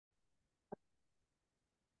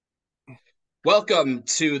Welcome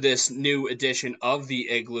to this new edition of the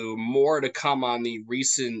Igloo. More to come on the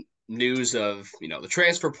recent news of, the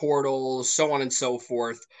transfer portal, so on and so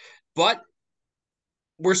forth. But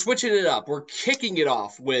we're switching it up. We're kicking it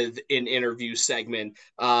off with an interview segment.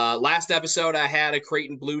 Last episode, I had a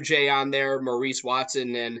Creighton Bluejay on there, Maurice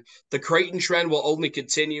Watson, and the Creighton trend will only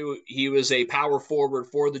continue. He was a power forward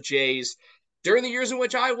for the Jays during the years in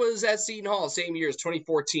which I was at Seton Hall, same years,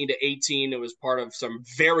 2014 to 18. It was part of some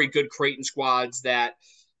very good Creighton squads that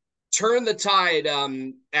turned the tide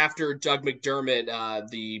after Doug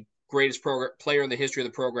McDermott, the greatest player in the history of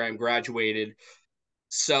the program, graduated.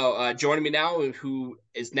 So joining me now, who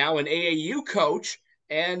is now an AAU coach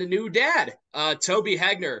and a new dad, Toby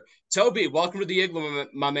Hegner. Toby, welcome to the Igloo,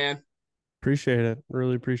 my man. Appreciate it.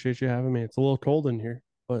 Really appreciate you having me. It's a little cold in here,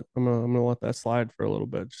 but I'm gonna let that slide for a little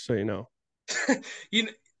bit, just so you know. you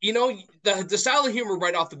you know the style of humor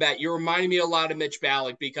right off the bat. You're reminding me a lot of Mitch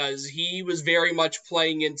Ballack because he was very much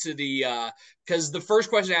playing into the because the first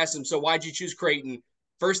question I asked him, so why'd you choose Creighton?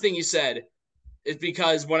 First thing he said is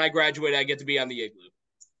because when I graduate, I get to be on the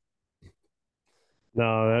Igloo.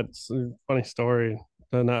 No, that's a funny story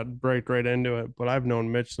to not break right into it, but I've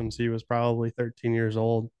known Mitch since he was probably 13 years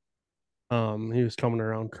old. He was coming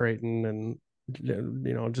around Creighton and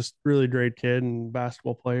just really great kid and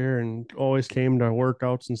basketball player and always came to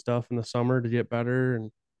workouts and stuff in the summer to get better.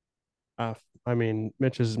 And uh, I mean,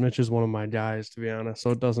 Mitch is one of my guys, to be honest.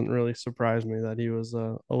 So it doesn't really surprise me that he was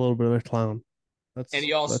a little bit of a clown. And That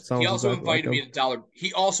he sounds also exactly like invited me him. to dollar.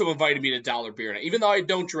 He also invited me to dollar beer night, even though I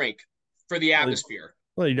don't drink, for the Well, atmosphere.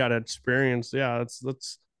 well, you got to experience. Yeah,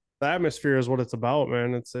 that's the atmosphere is what it's about,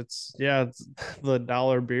 man. It's yeah, it's the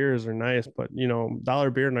dollar beers are nice, but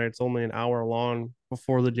dollar beer night's only an hour long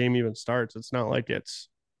before the game even starts. It's not like it's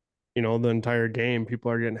the entire game.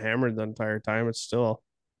 People are getting hammered the entire time. It's still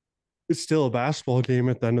a basketball game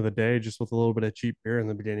at the end of the day, just with a little bit of cheap beer in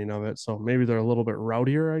the beginning of it. So maybe they're a little bit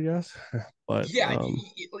rowdier, I guess. But Yeah,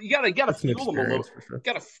 you gotta it's an fuel them a little. experience for sure.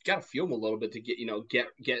 Gotta fuel them a little bit to get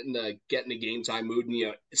in the game time mood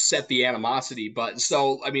and set the animosity. But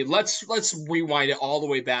so I mean, let's rewind it all the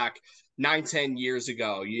way back 9-10 years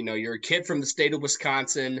ago. You're a kid from the state of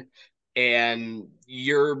Wisconsin, and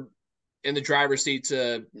you're in the driver's seat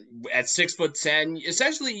to at 6'10".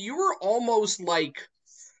 Essentially, you were almost like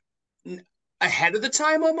ahead of the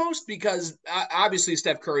time almost because obviously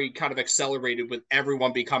Steph Curry kind of accelerated with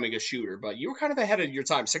everyone becoming a shooter, but you were kind of ahead of your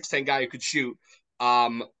time. 6'10" guy who could shoot.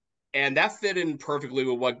 Um, and that fit in perfectly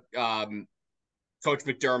with what Coach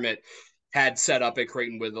McDermott had set up at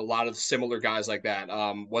Creighton with a lot of similar guys like that.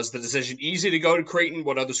 Was the decision easy to go to Creighton?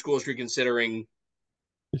 What other schools were you considering?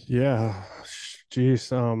 Yeah,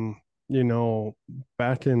 geez. You know,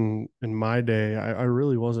 back in my day, I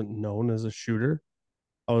really wasn't known as a shooter.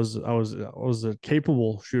 I was a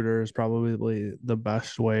capable shooter is probably the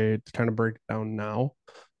best way to kind of break it down now,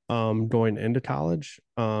 going into college.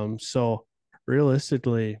 So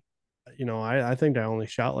realistically, I think I only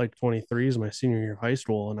shot like 23s my senior year of high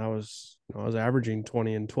school, and I was averaging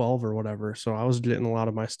 20 and 12 or whatever. So I was getting a lot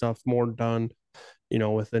of my stuff more done,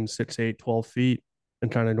 within 6, 8, 12 feet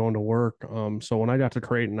and kind of going to work. So when I got to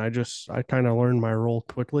Creighton, I kind of learned my role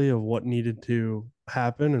quickly of what needed to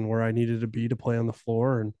happen and where I needed to be to play on the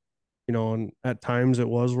floor. And at times it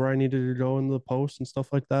was where I needed to go in the post and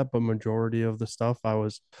stuff like that. But majority of the stuff I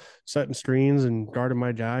was setting screens and guarding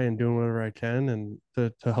my guy and doing whatever I can and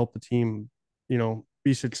to help the team,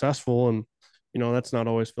 be successful. And that's not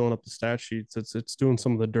always filling up the stat sheets. It's doing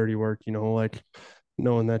some of the dirty work, like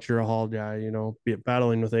knowing that you're a hall guy, be it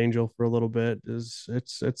battling with Angel for a little bit is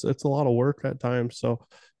it's a lot of work at times. So,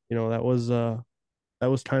 that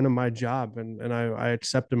was kind of my job, and I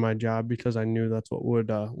accepted my job because I knew that's what would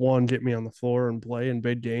one, get me on the floor and play in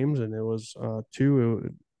big games, and it was two,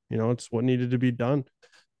 it's what needed to be done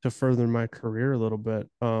to further my career a little bit.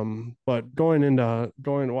 But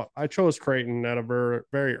I chose Creighton at a very,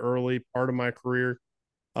 very early part of my career,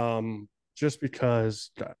 just because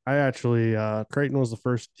I actually Creighton was the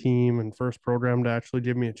first team and first program to actually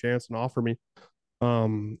give me a chance and offer me.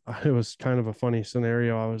 It was kind of a funny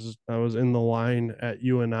scenario. I was in the line at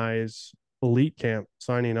UNI's elite camp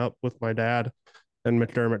signing up with my dad, and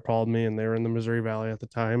McDermott called me, and they were in the Missouri Valley at the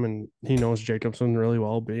time, and he knows Jacobson really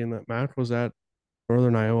well, being that Mac was at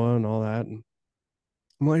Northern Iowa and all that. And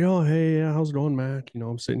I'm like, oh hey, yeah, how's it going, Mac?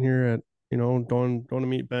 I'm sitting here at going to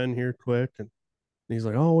meet Ben here quick, and he's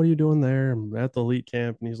like, "Oh, what are you doing there?" I'm at the elite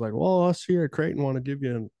camp, and he's like, "Well, us here at Creighton want to give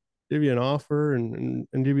you an offer and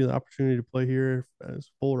give you the opportunity to play here as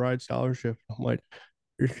full ride scholarship." I'm like,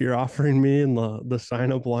 "You're offering me in the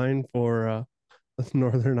sign up line for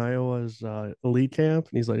Northern Iowa's elite camp?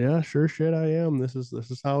 And he's like, yeah, sure shit, I am. This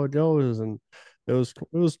is how it goes. And it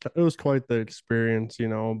was quite the experience,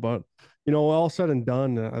 But all said and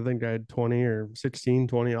done, I think I had 20 or 16,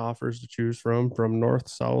 20 offers to choose from north,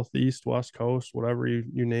 south, east, west coast, whatever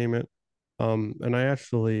you name it. And I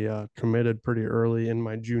actually committed pretty early in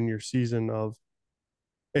my junior season of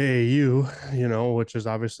AAU, which is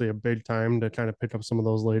obviously a big time to kind of pick up some of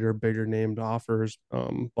those later bigger named offers.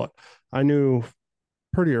 But I knew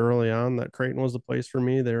pretty early on that Creighton was the place for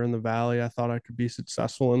me. They're in the Valley. I thought I could be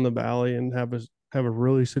successful in the Valley and have a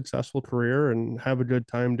really successful career and have a good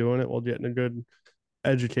time doing it while getting a good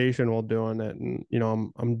education while doing it. And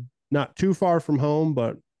I'm not too far from home,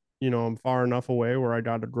 but I'm far enough away where I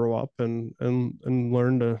got to grow up and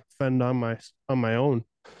learn to fend on my own.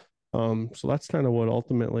 So that's kind of what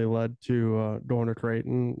ultimately led to going to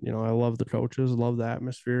Creighton. I love the coaches, love the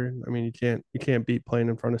atmosphere. I mean, you can't beat playing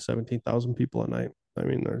in front of 17,000 people at night. I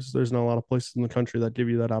mean, there's not a lot of places in the country that give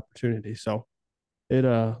you that opportunity. So it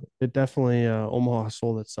definitely Omaha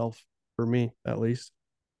sold itself for me at least.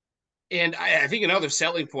 And I think another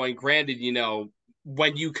selling point, granted,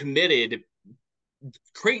 when you committed,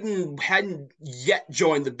 Creighton hadn't yet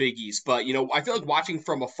joined the Big East, but I feel like watching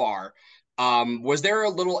from afar, was there a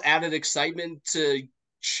little added excitement to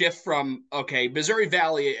shift from okay, Missouri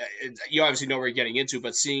Valley? You obviously know where you're getting into,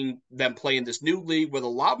 but seeing them play in this new league with a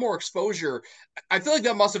lot more exposure, I feel like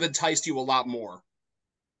that must have enticed you a lot more.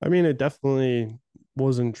 I mean, it definitely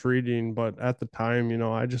was intriguing, but at the time,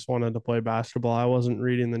 I just wanted to play basketball. I wasn't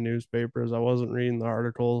reading the newspapers. I wasn't reading the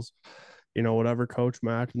articles. Whatever Coach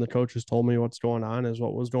Mack and the coaches told me what's going on is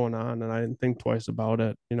what was going on, and I didn't think twice about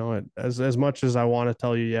it. As much as I want to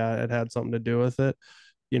tell you, yeah, it had something to do with it.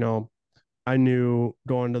 You know, I knew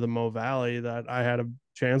going to the Mo Valley that I had a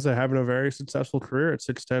chance of having a very successful career at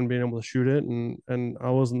 6'10", being able to shoot it, and I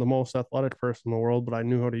wasn't the most athletic person in the world, but I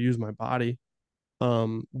knew how to use my body.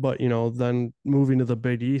 But then moving to the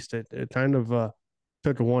Big East, it kind of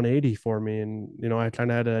took a 180 for me, and I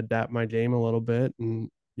kind of had to adapt my game a little bit, and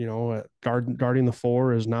guarding the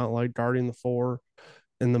four is not like guarding the four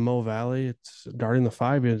in the Mo Valley. It's guarding the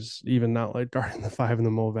five is even not like guarding the five in the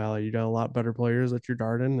Mo Valley. You got a lot better players that you're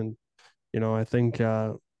guarding, and I think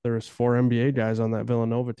there was four NBA guys on that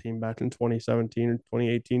Villanova team back in 2017,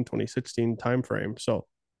 2018, 2016 timeframe. So,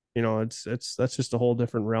 it's that's just a whole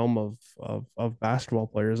different realm of basketball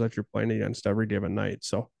players that you're playing against every given night.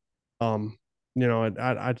 So, um,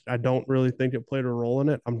 I don't really think it played a role in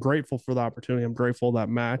it. I'm grateful for the opportunity. I'm grateful that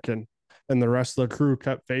Mac and the rest of the crew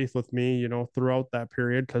kept faith with me, throughout that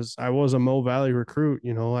period because I was a Mo Valley recruit.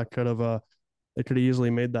 I could have they could have easily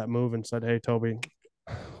made that move and said, "Hey, Toby,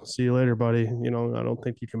 see you later, buddy. I don't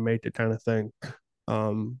think you can make it," kind of thing.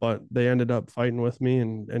 But they ended up fighting with me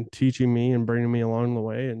and teaching me and bringing me along the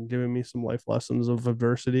way and giving me some life lessons of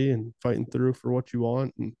adversity and fighting through for what you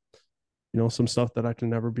want and some stuff that I can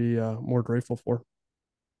never be more grateful for.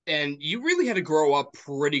 And you really had to grow up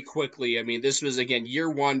pretty quickly. I mean, this was again year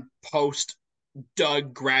one post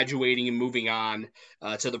Doug graduating and moving on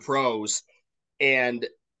to the pros. And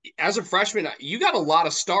as a freshman, you got a lot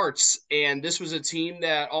of starts, and this was a team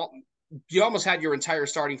that you almost had your entire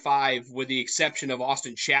starting five, with the exception of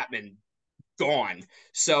Austin Chapman, gone.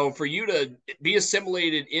 So for you to be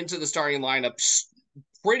assimilated into the starting lineup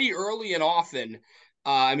pretty early and often,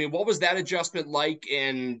 I mean, what was that adjustment like?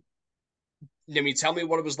 And I mean, tell me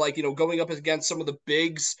what it was like, going up against some of the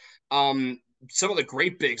bigs, some of the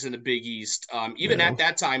great bigs in the Big East, even Yeah. at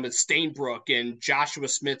that time with Stainbrook and Joshua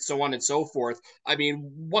Smith, so on and so forth. I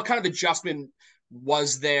mean, what kind of adjustment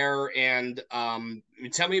was there? And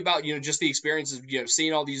tell me about, just the experiences of,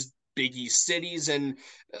 seeing all these Big East cities and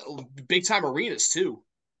big time arenas too.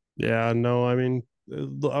 Yeah, no, I mean,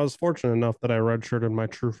 I was fortunate enough that I redshirted my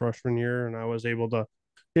true freshman year and I was able to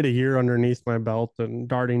get a year underneath my belt and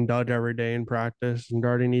guarding Doug every day in practice and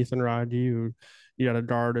guarding Ethan Roddy, who you got to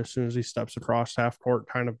guard as soon as he steps across half court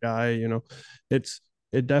kind of guy. It's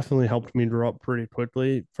it definitely helped me grow up pretty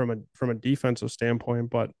quickly from a defensive standpoint.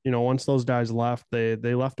 But once those guys left, they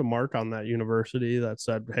left a mark on that university that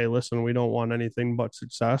said, "Hey, listen, we don't want anything but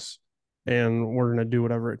success, and we're going to do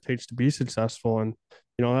whatever it takes to be successful." And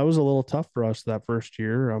that was a little tough for us that first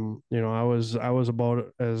year. I was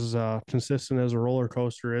about as consistent as a roller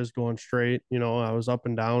coaster is going straight. I was up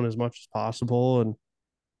and down as much as possible, and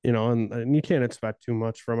and you can't expect too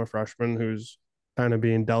much from a freshman who's kind of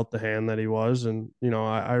being dealt the hand that he was. And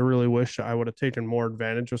I really wish I would have taken more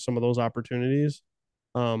advantage of some of those opportunities.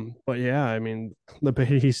 But yeah, I mean, the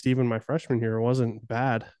Beatty Steven my freshman year wasn't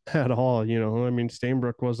bad at all. I mean,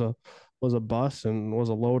 Stainbrook was a bus and was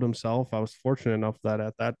a load himself. I was fortunate enough that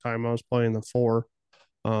at that time I was playing the four.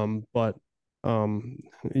 But um,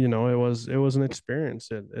 it was an experience.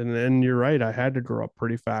 And you're right, I had to grow up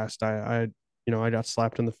pretty fast. I got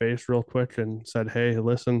slapped in the face real quick and said, "Hey,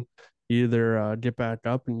 listen, you either get back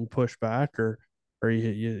up and you push back, or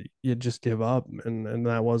you just give up." And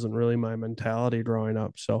that wasn't really my mentality growing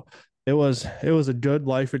up. So it was a good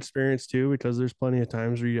life experience too, because there's plenty of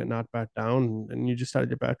times where you get knocked back down, and you just got to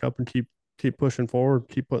get back up and keep pushing forward,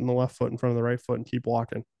 keep putting the left foot in front of the right foot, and keep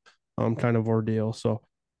walking. Kind of ordeal. So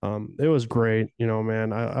it was great,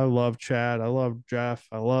 man. I love Chad, I love Jeff,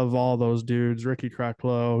 I love all those dudes, Ricky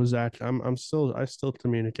Cracklow, Zach. I still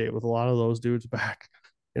communicate with a lot of those dudes back.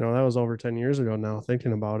 That was over 10 years ago now,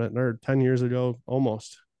 thinking about it, or 10 years ago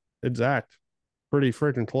almost. Exact. Pretty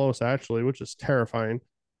freaking close actually, which is terrifying.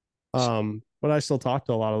 But I still talk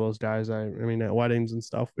to a lot of those guys. I mean, at weddings and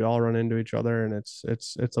stuff, we all run into each other, and it's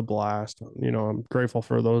a blast. I'm grateful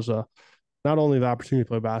for those not only the opportunity to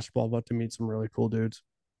play basketball, but to meet some really cool dudes.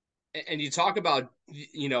 And you talk about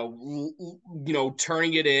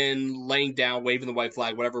turning it in, laying down, waving the white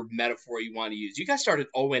flag, whatever metaphor you want to use. You guys started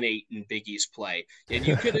 0-8 in Big East play, and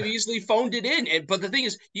you could have easily phoned it in. But the thing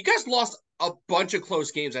is, you guys lost a bunch of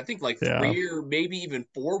close games. I think like Yeah, three or maybe even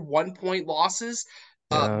four 1 point losses.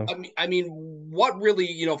 yeah, I mean, what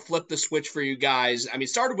really flipped the switch for you guys? I mean,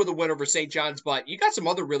 started with a win over St. John's, but you got some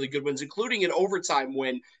other really good wins, including an overtime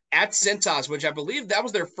win at Cintas, which I believe that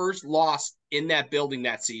was their first loss in that building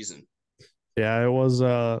that season. yeah. It was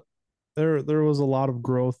there was a lot of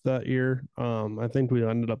growth that year. I think we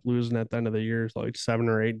ended up losing at the end of the year like 7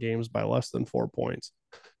 or 8 games by less than 4 points.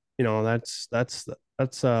 you know that's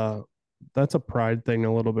that's a pride thing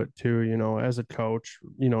a little bit too. As a coach,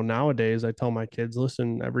 nowadays I tell my kids,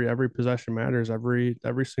 listen, every possession matters, every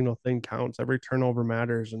single thing counts, every turnover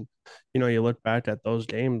matters. And you look back at those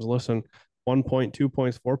games, listen, 1 point, 2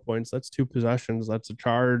 points, 4 points, that's two possessions, that's a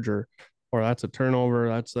charge, or that's a turnover,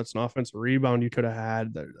 that's an offensive rebound you could have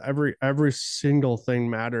had. Every single thing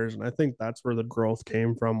matters. And I think that's where the growth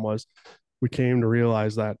came from, was we came to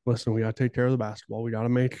realize that, listen, we got to take care of the basketball. We got to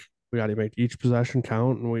make each possession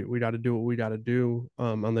count, and we got to do what we got to do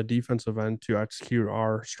on the defensive end to execute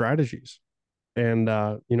our strategies. And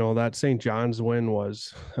that St. John's win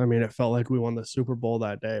was, I mean, it felt like we won the Super Bowl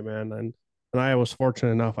that day, man. And I was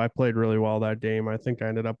fortunate enough. I played really well that game. I think I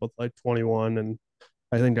ended up with like 21, and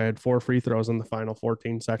I think I had 4 free throws in the final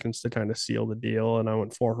 14 seconds to kind of seal the deal, and I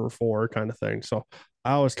went 4 for 4 kind of thing. So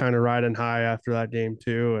I was kind of riding high after that game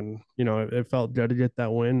too, and it felt good to get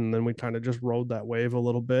that win. And then we kind of just rode that wave a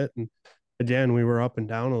little bit, and again we were up and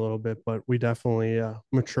down a little bit, but we definitely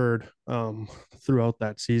matured throughout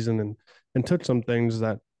that season, and took some things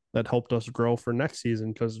that helped us grow for next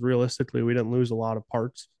season. Because realistically, we didn't lose a lot of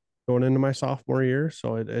parts going into my sophomore year,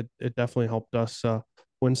 so it definitely helped us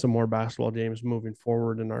win some more basketball games moving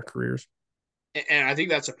forward in our careers. And I think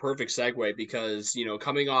that's a perfect segue because,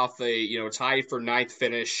 coming off a, tied for ninth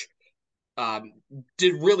finish, um,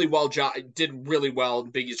 did really well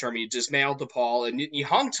in Big East tournament. You dismantled DePaul, and you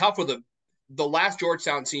hung tough with the last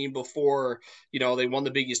Georgetown team before, they won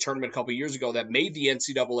the Big East tournament a couple years ago that made the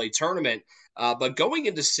NCAA tournament. But going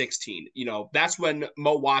into 16, that's when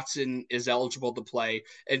Mo Watson is eligible to play.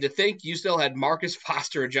 And to think you still had Marcus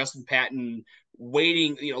Foster and Justin Patton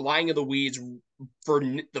waiting, lying in the weeds for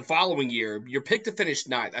the following year. You're picked to finish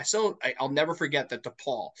ninth. I'll never forget that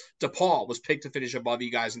DePaul was picked to finish above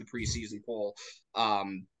you guys in the preseason poll.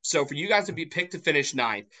 So for you guys to be picked to finish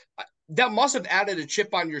ninth, that must have added a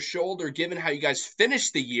chip on your shoulder given how you guys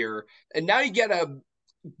finished the year. And now you get a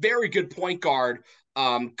very good point guard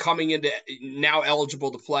coming into now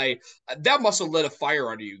eligible to play. That must have lit a fire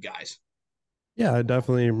under you guys. Yeah,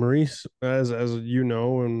 definitely. Maurice, as you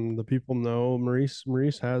know, and the people know,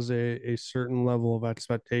 Maurice has a certain level of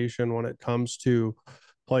expectation when it comes to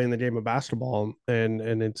playing the game of basketball, and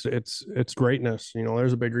it's greatness.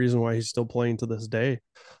 There's a big reason why he's still playing to this day.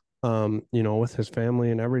 With his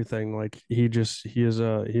family and everything. Like he's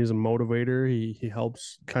a motivator. He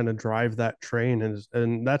helps kind of drive that train,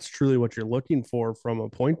 and that's truly what you're looking for from a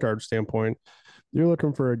point guard standpoint. You're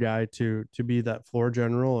looking for a guy to be that floor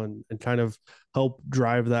general, and kind of help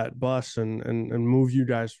drive that bus, and move you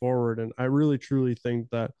guys forward. And I really truly think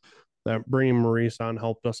that bringing Maurice on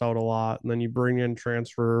helped us out a lot. And then you bring in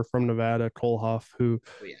transfer from Nevada, Cole Huff, who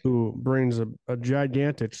Oh, yeah. who brings a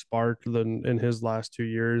gigantic spark in his last 2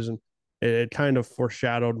 years. And it kind of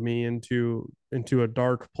foreshadowed me into a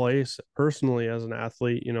dark place personally as an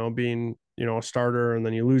athlete, being, a starter, and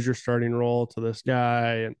then you lose your starting role to this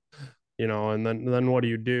guy. And and then what do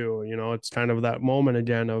you do? It's kind of that moment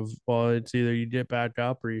again of, well, it's either you get back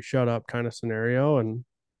up or you shut up kind of scenario. And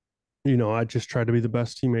I just tried to be the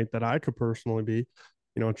best teammate that I could personally be,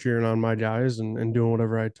 cheering on my guys, and doing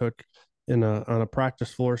whatever I took in a on a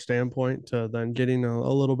practice floor standpoint to then getting a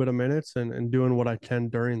little bit of minutes and doing what I can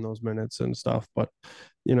during those minutes and stuff. But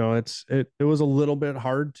it was a little bit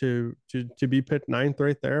hard to be picked ninth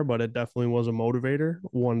right there, but it definitely was a motivator,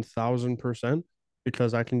 1000%.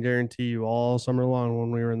 Because I can guarantee you all summer long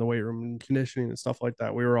when we were in the weight room and conditioning and stuff like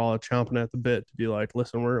that, we were all chomping at the bit to be like,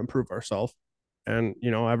 listen, we're gonna improve ourselves. And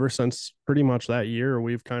ever since pretty much that year,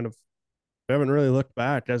 we haven't really looked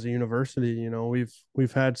back as a university.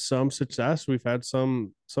 We've had some success, we've had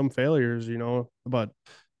some failures, but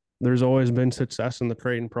there's always been success in the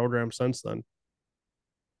Creighton program since then.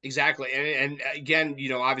 Exactly. And again,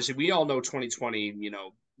 obviously we all know 2020,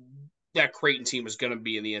 that Creighton team was going to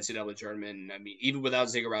be in the NCAA tournament. And I mean, even without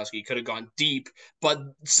Zagorowski, he could have gone deep. But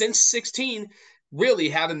since 16, really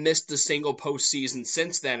haven't missed a single postseason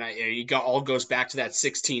since then. It all goes back to that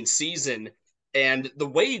 16 season. And the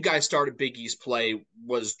way you guys started Big East play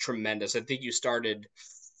was tremendous. I think you started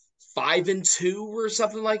 5-2 or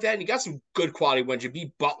something like that. And you got some good quality wins. You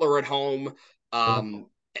beat Butler at home. Yeah. Um,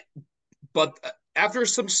 but after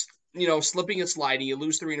some, slipping and sliding, you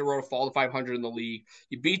lose three in a row to fall to 500 in the league.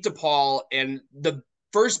 You beat DePaul, and the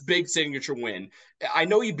first big signature win. I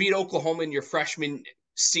know you beat Oklahoma in your freshman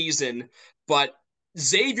season, but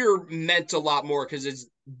Xavier meant a lot more because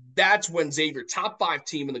that's when Xavier, top 5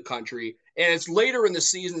 team in the country, and it's later in the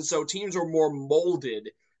season, so teams are more molded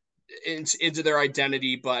into their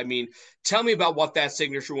identity. But I mean, tell me about what that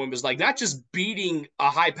signature win was like. Not just beating a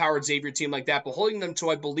high-powered Xavier team like that, but holding them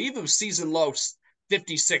to, I believe, it was season low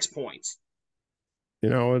 56 points.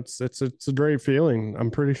 It's a great feeling. I'm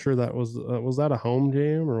pretty sure was that a home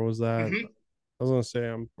game or was that Mm-hmm. I was gonna say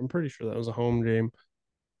I'm pretty sure that was a home game.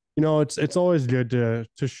 It's always good to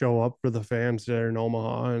show up for the fans there in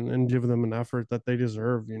Omaha and give them an effort that they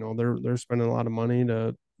deserve. They're spending a lot of money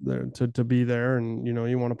to be there, and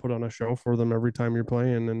you want to put on a show for them every time you're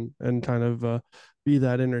playing and kind of be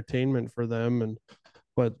that entertainment for them.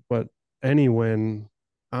 But any win,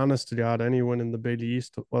 honest to God, any win in the Big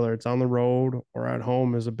East, whether it's on the road or at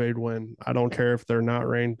home, is a big win. I don't care if they're not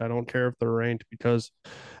ranked. I don't care if they're ranked because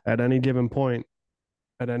at any given point,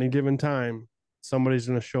 at any given time, somebody's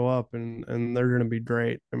going to show up and they're going to be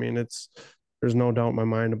great. I mean, there's no doubt in my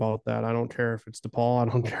mind about that. I don't care if it's DePaul. I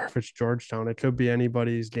don't care if it's Georgetown. It could be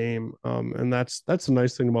anybody's game. And that's the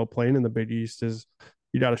nice thing about playing in the Big East is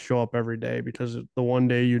you got to show up every day because the one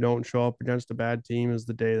day you don't show up against a bad team is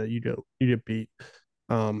the day that you get beat.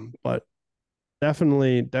 But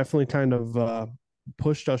definitely kind of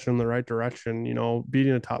pushed us in the right direction.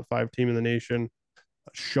 Beating a top 5 team in the nation,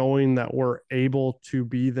 showing that we're able to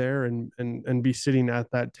be there and be sitting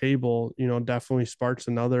at that table, definitely sparks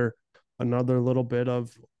another little bit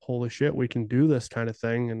of holy shit, we can do this kind of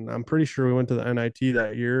thing. And I'm pretty sure we went to the NIT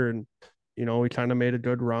that year and we kind of made a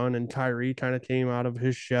good run and Kyrie kind of came out of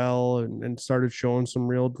his shell and started showing some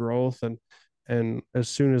real growth and as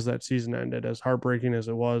soon as that season ended, as heartbreaking as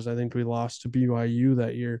it was, I think we lost to BYU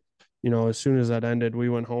that year. As soon as that ended, we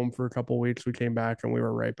went home for a couple of weeks. We came back and we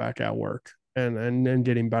were right back at work and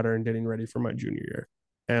getting better and getting ready for my junior year,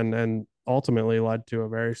 and ultimately led to a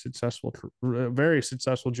very successful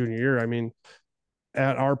junior year. I mean,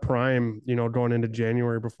 at our prime, going into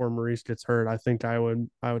January before Maurice gets hurt, I think I would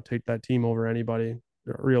take that team over anybody.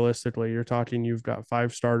 Realistically, you're talking you've got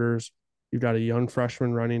 5 starters, you've got a young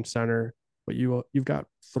freshman running center, but you've got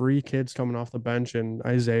 3 kids coming off the bench and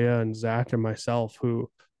Isaiah and Zach and myself who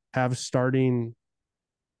have starting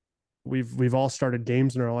we've all started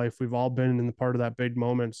games in our life. We've all been in the part of that big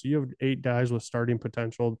moment. So you have 8 guys with starting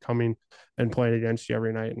potential coming and playing against you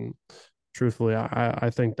every night. And truthfully, I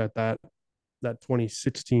think that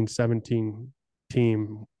 2016-17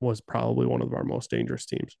 team was probably one of our most dangerous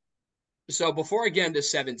teams. So before I get into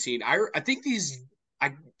 17, I I think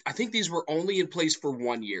these were only in place for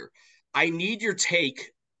 1 year. I need your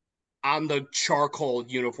take on the charcoal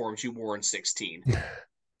uniforms you wore in 16.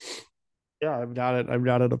 Yeah, I've got it. I've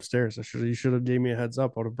got it upstairs. You should have gave me a heads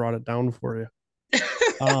up. I would have brought it down for you.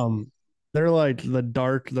 Um, they're like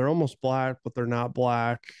they're almost black, but they're not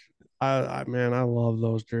black. Man, I love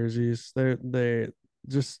those jerseys. They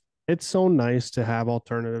just it's so nice to have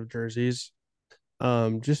alternative jerseys.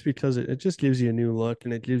 Just because it just gives you a new look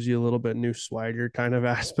and it gives you a little bit new swagger kind of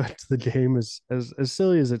aspect to the game as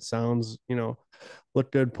silly as it sounds,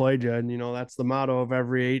 look good, play good. That's the motto of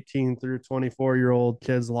every 18 through 24-year-old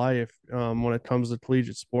kid's life when it comes to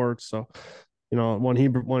collegiate sports. So,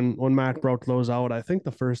 when Mac broke those out, I think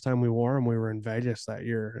the first time we wore them, we were in Vegas that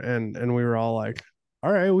year, and we were all like,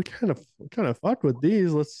 all right, we kind of fucked with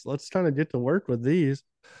these. Let's kind of get to work with these.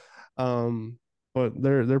 Um, but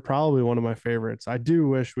they're probably one of my favorites. I do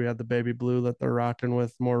wish we had the baby blue that they're rocking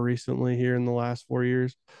with more recently here in the last 4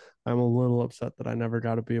 years. I'm a little upset that I never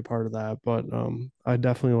got to be a part of that, but I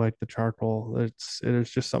definitely like the charcoal. It is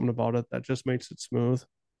just something about it that just makes it smooth.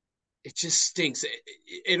 It just stinks.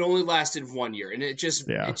 It only lasted 1 year, and it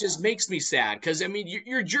Yeah, just makes me sad because I mean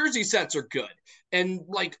your jersey sets are good, and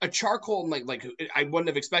like a charcoal, like I wouldn't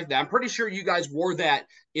have expected that. I'm pretty sure you guys wore that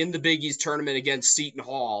in the Big East tournament against Seton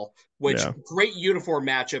Hall, which yeah, great uniform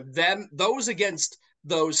matchup. Them those against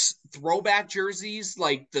those throwback jerseys,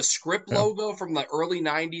 like the script yeah, logo from the early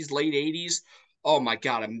 '90s, late '80s. Oh my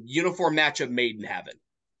god, a uniform matchup made in heaven.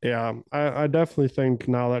 yeah. I definitely think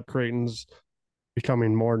now that Creighton's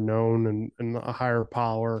becoming more known and a higher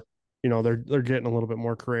power. They're getting a little bit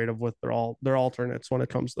more creative with their alternates when it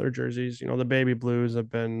comes to their jerseys. The baby blues have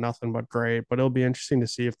been nothing but great, but it'll be interesting to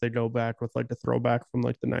see if they go back with like the throwback from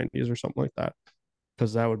like the 90s or something like that,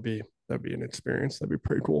 because that'd be an experience. That'd be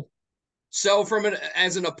pretty cool. So, from an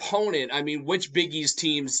as an opponent, I mean, which Big East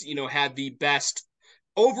teams had the best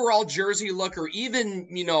overall jersey look, or even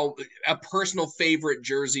a personal favorite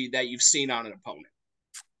jersey that you've seen on an opponent?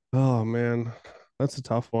 Oh man, that's a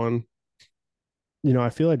tough one. I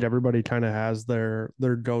feel like everybody kind of has their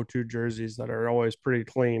go-to jerseys that are always pretty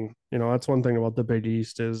clean. That's one thing about the Big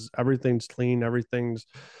East is everything's clean, everything's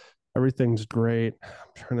great. I'm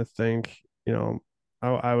trying to think,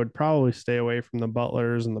 I would probably stay away from the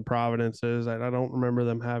Butlers and the Providences. I don't remember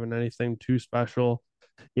them having anything too special.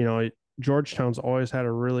 You know, Georgetown's always had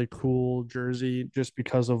a really cool jersey just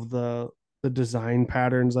because of the design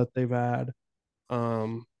patterns that they've had.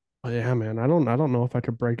 But yeah, man, I don't know if I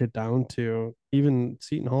could break it down to even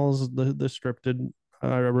Seton Hall's the scripted.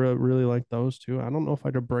 I really like those too. I don't know if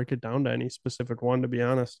I could break it down to any specific one, to be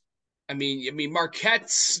honest. I mean,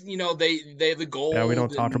 Marquette's, they have the Yeah, we gold, don't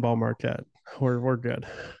talk and about Marquette. We're good.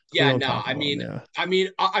 We yeah, don't no, talk I about them. mean, Yeah. I mean,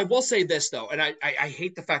 I will say this though, and I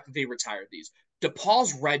hate the fact that they retired these.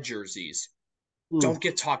 DePaul's red jerseys Mm, don't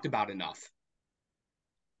get talked about enough.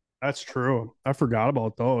 that's true. I forgot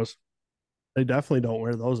about those. They definitely don't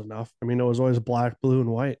wear those enough. I mean, it was always black, blue, and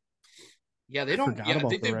white. Yeah, I they don't. forgot Yeah, I about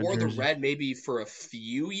think the they red wore the jersey. red maybe for a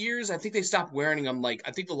few years. I think they stopped wearing them. Like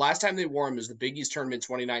I think the last time they wore them was the Big East tournament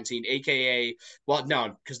 2019, aka well,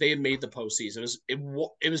 no, because they had made the postseason.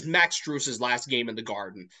 It was Max Strus's last game in the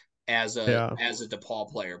Garden as a Yeah. as a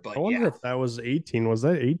DePaul player. I But wonder yeah, if that was 18. Was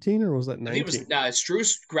that 18 or was that I think it was 19?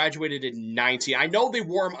 Strus graduated in 19. I know they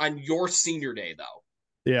wore them on your senior day though.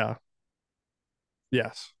 Yeah.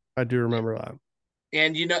 Yes. I do remember that.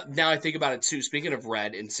 And now I think about it too. Speaking of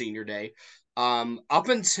red and senior day, up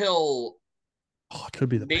until Oh, it could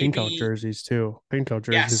be the pink out maybe jerseys too. Pink out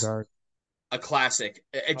jerseys yes, are a classic.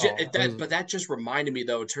 oh those But that just reminded me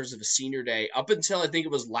though, in terms of a senior day, up until I think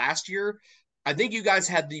it was last year, I think you guys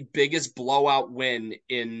had the biggest blowout win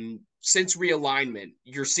in since realignment.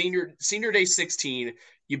 Your senior day 16,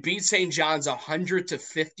 you beat St. John's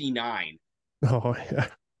 100-59. oh yeah.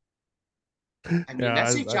 I mean, that Yeah,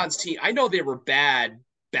 St. John's team, I know they were bad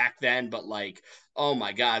back then, but like, oh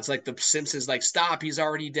my God, it's like the Simpsons, like, stop, he's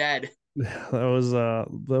already dead. was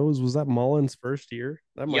that Mullins' first year?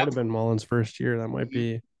 That might Yep. have been Mullins' first year. That might Mhm.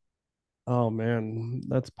 be oh man,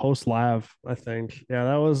 that's post Lav, I think. Yeah,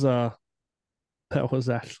 that was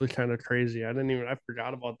actually kind of crazy. I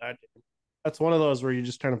forgot about that game. That's one of those where you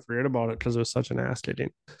just kind of forget about it because it was such an ass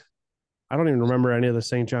kicking. I don't even remember any of the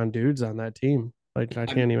St. John dudes on that team. Like I'm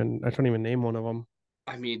I can't even name one of them.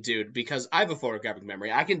 I mean, dude, because I have a photographic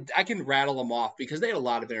memory, I can rattle them off because they had a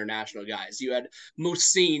lot of international guys. You had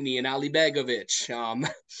Musini and Ali Begovic.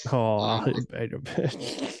 Oh, Um,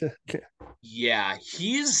 Begovic. yeah,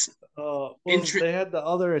 he's Well, intri- they had the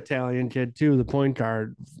other Italian kid too, the point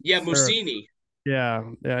guard. yeah, For Musini, yeah.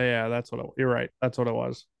 You're right. That's what it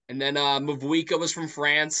was. and then Mavuika was from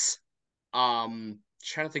France.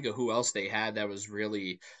 Trying to think of who else they had that was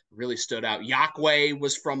really stood out. Yakwe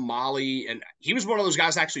was from Mali, and he was one of those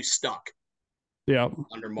guys actually stuck Yep.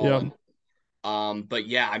 under Yep. Mullen. But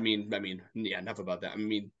yeah, yeah, enough about that. I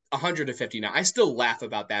mean, 159. I still laugh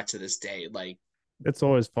about that to this day. Like, It's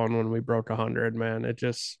always fun when we broke 100, man. It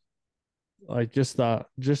just like just the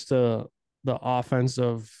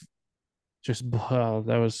offensive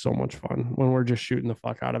that was so much fun when we're just shooting the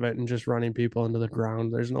fuck out of it and just running people into the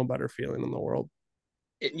ground. There's no better feeling in the world.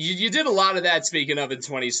 you did a lot of that. Speaking of in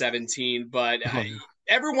 2017, but Oh yeah.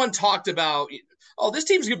 everyone talked about, oh, this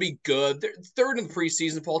team's gonna be good. They're third in the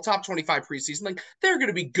preseason poll, top 25 preseason. Like they're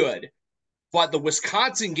gonna be good. But the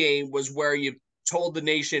Wisconsin game was where you told the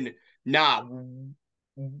nation, nah.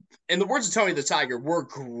 In the words of Tony the Tiger, we're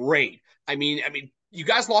great. You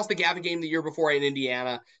guys lost the Gavin game the year before in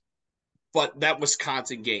Indiana, but that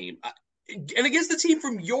Wisconsin game, and against the team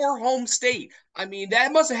from your home state,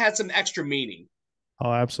 that must have had some extra meaning.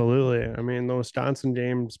 Oh, absolutely. I mean, the Wisconsin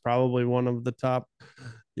game's probably one of the top.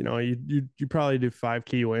 You probably do 5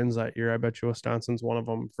 key wins that year. I bet you Wisconsin's one of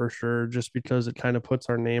them for sure, just because it kind of puts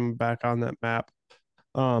our name back on that map.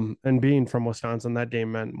 And being from Wisconsin, that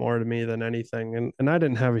game meant more to me than anything. And I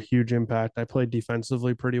didn't have a huge impact. I played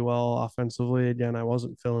defensively pretty well. Offensively, again, I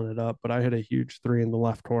wasn't filling it up, but I hit a huge three in the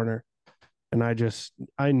left corner. And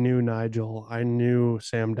I knew Nigel, I knew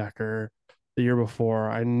Sam Decker the year before,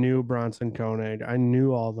 I knew Bronson Koenig, I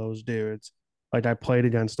knew all those dudes. Like I played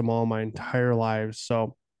against them all my entire lives.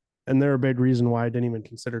 So, and they're a big reason why I didn't even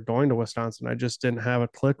consider going to Wisconsin. I just didn't have a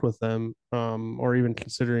click with them, or even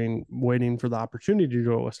considering waiting for the opportunity to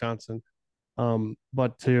go to Wisconsin.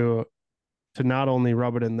 But to not only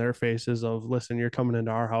rub it in their faces of, listen, you're coming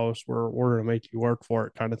into our house, we're gonna make you work for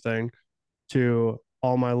it, kind of thing, to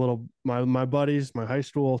all my buddies, my high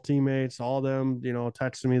school teammates, all of them,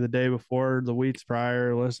 texting me the day before, the weeks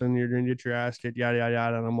prior, listen, you're gonna get your ass kicked, yada yada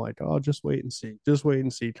yada. And I'm like, oh, just wait and see,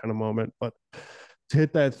 kind of moment. But to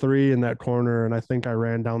hit that three in that corner, and I think I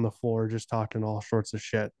ran down the floor just talking all sorts of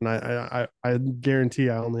shit. And I guarantee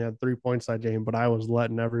I only had 3 points that game, but I was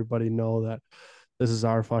letting everybody know that this is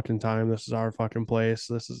our fucking time. This is our fucking place.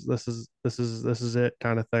 This is it,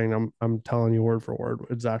 kind of thing. I'm telling you word for word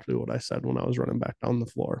exactly what I said when I was running back down the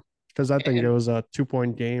floor. Because I think it And was a 2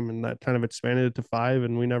 point game, and that kind of expanded it to five,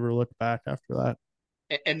 and we never looked back after that.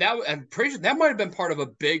 and that I'm pretty sure that might have been part of a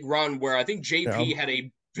big run where I think Yeah. JP had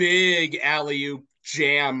a big alley oop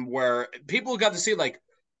jam where people got to see like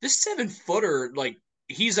this 7 footer, like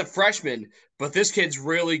he's a freshman, but this kid's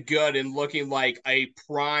really good and looking like a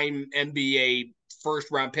prime NBA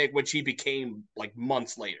first round pick, which he became like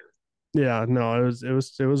months later. Yeah, no,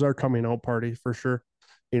 it was our coming out party for sure.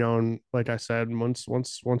 And like I said, once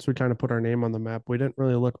we kind of put our name on the map, we didn't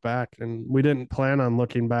really look back, and we didn't plan on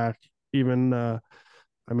looking back. Even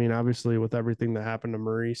I mean, obviously with everything that happened to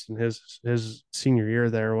Maurice and his senior year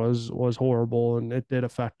there was horrible, and it did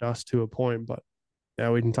affect us to a point. But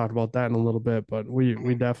yeah, we can talk about that in a little bit. But we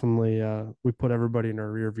definitely we put everybody in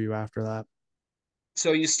our rear view after that.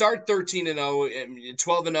 So you start 13 and 0,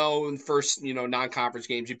 12 and 0 in first, non-conference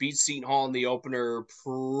games. You beat Seton Hall in the opener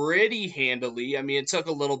pretty handily. I mean, it took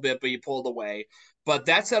a little bit, but you pulled away. But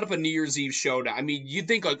that set up a New Year's Eve showdown. I mean, you'd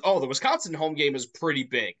think like, oh, the Wisconsin home game is pretty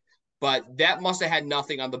big, but that must have had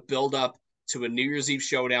nothing on the build-up to a New Year's Eve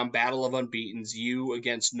showdown, battle of unbeatens. You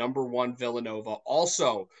against number one Villanova,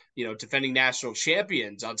 also, defending national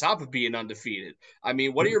champions on top of being undefeated. I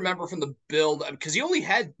mean, what do you remember from the build? Because you only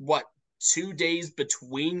had what 2 days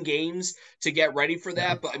between games to get ready for Yeah,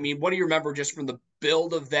 that. But I mean, what do you remember just from the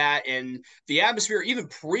build of that and the atmosphere, even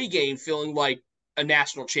pregame, feeling like a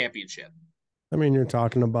national championship? I mean, you're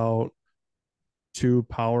talking about two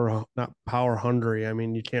power, not power hungry. I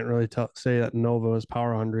mean, you can't really say that Nova is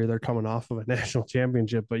power hungry. They're coming off of a national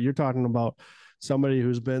championship, but you're talking about somebody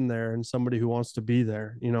who's been there and somebody who wants to be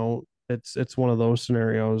there. It's one of those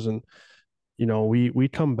scenarios. And we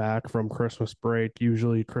come back from Christmas break,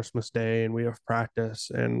 usually Christmas Day, and we have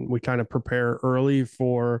practice, and we kind of prepare early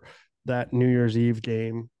for that New Year's Eve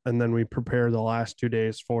game, and then we prepare the last 2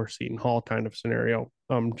 days for Seton Hall, kind of scenario.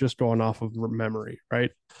 Just going off of memory,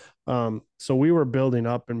 right? So we were building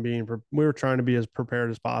up and we were trying to be as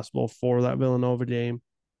prepared as possible for that Villanova game.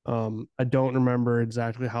 I don't remember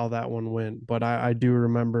exactly how that one went, but I do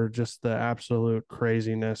remember just the absolute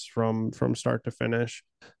craziness from start to finish.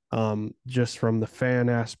 Just from the fan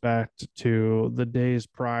aspect to the days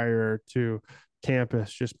prior to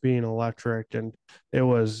campus just being electric, and it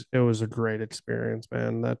was a great experience,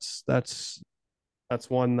 man. That's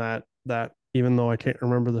one that even though I can't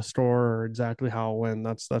remember the score or exactly how it went,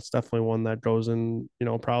 that's definitely one that goes in,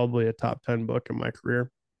 probably a top 10 book in my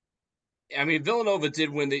career. I mean, Villanova did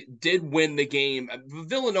win the game.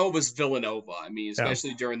 Villanova's Villanova. I mean, Yeah.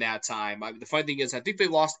 especially during that time. The funny thing is, I think they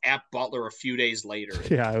lost at Butler a few days later.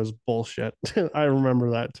 Yeah, it was bullshit. I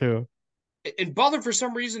remember that too. And Butler, for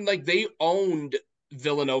some reason, like they owned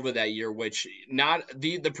Villanova that year, which not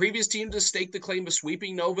the previous team to stake the claim of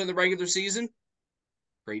sweeping Nova in the regular season,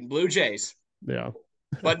 Creighton Bluejays, Yeah.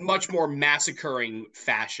 but much more massacring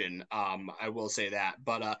fashion. I will say that.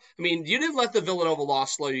 But I mean, you didn't let the Villanova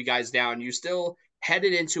loss slow you guys down. You still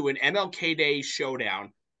headed into an MLK Day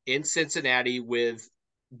showdown in Cincinnati with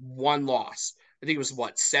one loss. I think it was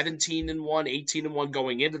what 17 and 1, 18 and 1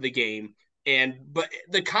 going into the game. And but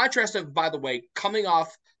the contrast of, by the way, coming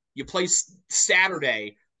off you play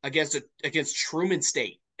Saturday against Truman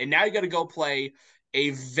State, and now you got to go play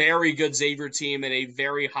a very good Xavier team in a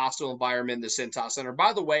very hostile environment in the Cintas Center.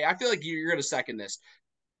 By the way, I feel like you're going to second this.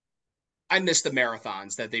 I miss the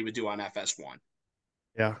marathons that they would do on FS1.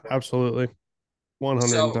 Yeah, absolutely. So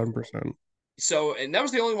 110%. So, and that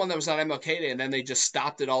was the only one that was on MLK Day, and then they just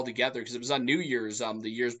stopped it all together because it was on New Year's, the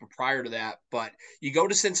years prior to that. But you go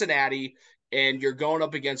to Cincinnati, and you're going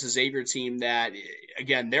up against a Xavier team that,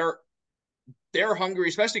 again, they're hungry,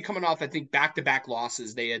 especially coming off, I think, back-to-back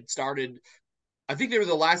losses. They had started, I think they were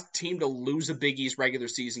the last team to lose a Big East regular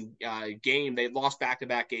season game. They lost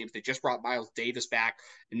back-to-back games. They just brought Miles Davis back,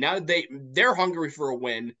 and now they're hungry for a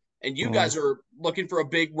win. And you Mm. guys are looking for a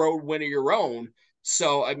big road win of your own.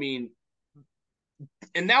 So, I mean,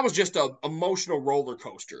 and that was just a emotional roller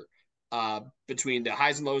coaster between the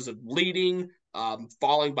highs and lows of leading,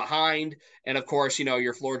 falling behind, and of course,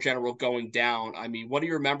 your floor general going down. I mean, what do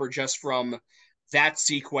you remember just from that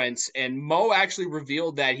sequence? And Mo actually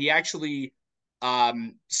revealed that he actually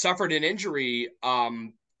suffered an injury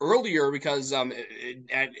earlier because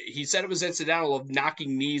he said it was incidental of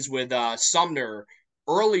knocking knees with Sumner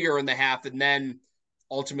earlier in the half, and then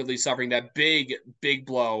ultimately suffering that big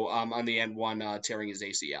blow on the end one, tearing his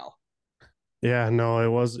ACL. Yeah, no, it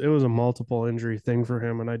was a multiple injury thing for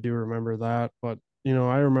him, and I do remember that. But I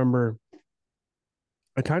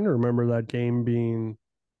kind of remember that game being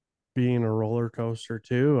a roller coaster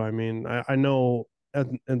too. I mean, I know at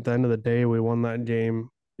the end of the day we won that game.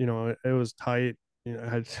 It was tight.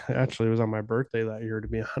 Actually, it was on my birthday that year, to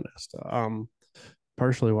be honest.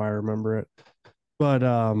 Partially why I remember it, but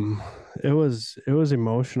it was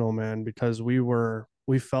emotional, man, because we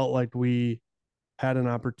felt like we had an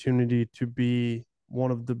opportunity to be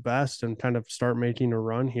one of the best and kind of start making a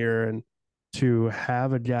run here, and to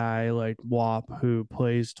have a guy like Wop who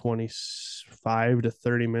plays 25 to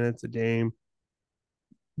 30 minutes a game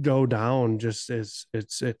go down just is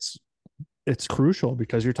it's crucial,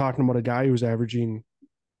 because you're talking about a guy who's averaging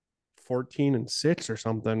 14 and 6 or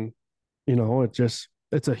something. It's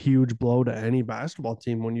a huge blow to any basketball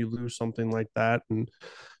team when you lose something like that. And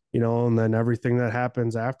then everything that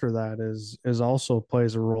happens after that is also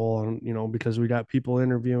plays a role on, because we got people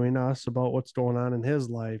interviewing us about what's going on in his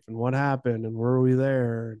life and what happened and were we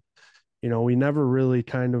there. We never really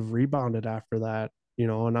kind of rebounded after that.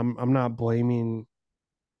 And I'm not blaming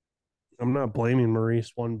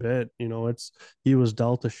Maurice one bit. He was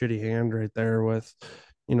dealt a shitty hand right there with,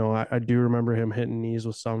 I do remember him hitting knees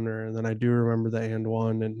with Sumner, and then I do remember the and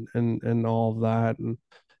one and all of that. And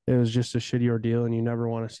it was just a shitty ordeal. And you never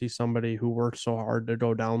want to see somebody who worked so hard to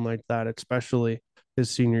go down like that, especially his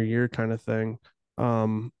senior year kind of thing.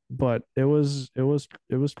 But it was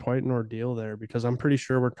quite an ordeal there, because I'm pretty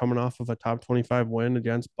sure we're coming off of a top 25 win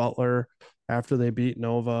against Butler after they beat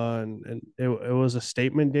Nova, and it was a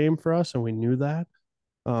statement game for us, and we knew that.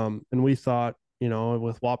 And we thought,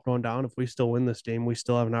 with WAP going down, if we still win this game, we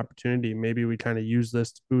still have an opportunity. Maybe we kind of use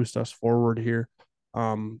this to boost us forward here.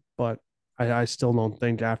 But I still don't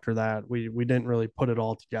think after that we didn't really put it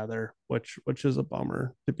all together, which is a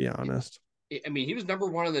bummer, to be honest. I mean, he was number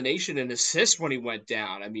one in the nation in assists when he went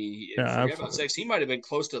down. I mean, Yeah, forget about absolutely. six. He might have been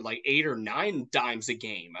close to like 8 or 9 dimes a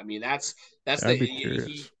game. I mean, that's the I'd be he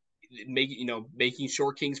curious. making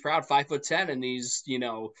short kings proud, 5'10", and he's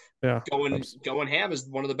Yeah, going ham as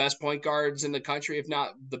one of the best point guards in the country, if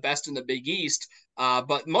not the best in the Big East.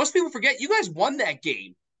 But most people forget you guys won that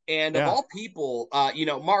game. And of yeah, all people,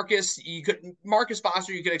 Marcus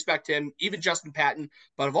Foster, you could expect him, even Justin Patton.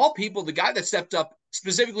 But of all people, the guy that stepped up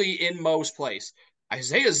specifically in Mo's place,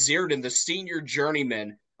 Isaiah Zierden, the senior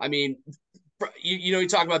journeyman. I mean, you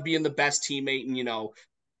talk about being the best teammate and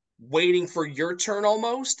waiting for your turn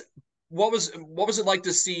almost. What was it like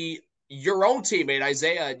to see your own teammate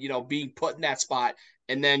Isaiah, being put in that spot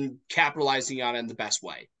and then capitalizing on it in the best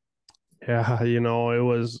way? yeah. It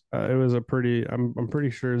was a pretty. I'm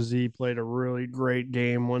pretty sure Z played a really great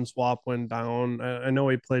game when Swap went down. I know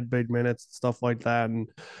he played big minutes and stuff like that, and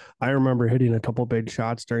I remember hitting a couple big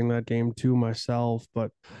shots during that game too myself.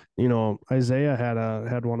 But Isaiah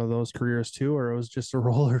had one of those careers too, where it was just a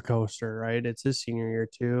roller coaster. Right? It's his senior year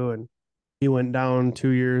too, and he went down 2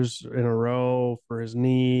 years in a row for his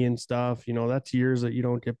knee and stuff. That's years that you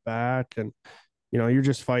don't get back. And you're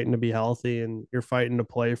just fighting to be healthy, and you're fighting to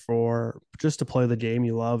play for just to play the game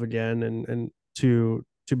you love again, and to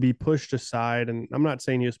be pushed aside. And I'm not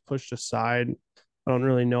saying he was pushed aside. I don't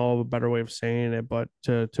really know a better way of saying it, but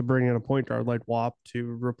to bring in a point guard like WAP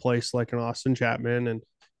to replace like an Austin Chapman, and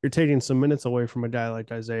you're taking some minutes away from a guy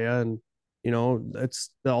like Isaiah. And it's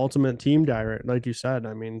the ultimate team guy, right? Like you said,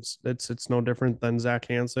 I mean, it's no different than Zach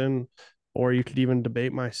Hansen, or you could even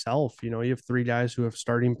debate myself. You have three guys who have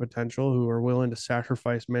starting potential, who are willing to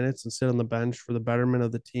sacrifice minutes and sit on the bench for the betterment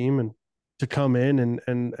of the team, and to come in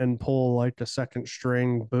and pull like a second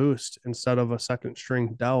string boost instead of a second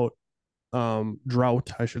string drought,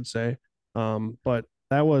 I should say. But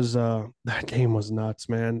That was that game was nuts,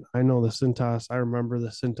 man. I know the Cintas. I remember the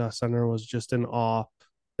Cintas Center was just in awe.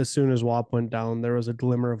 As soon as WAP went down, there was a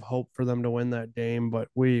glimmer of hope for them to win that game, but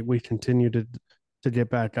we continued to get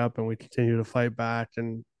back up and we continued to fight back.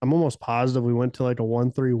 And I'm almost positive we went to like a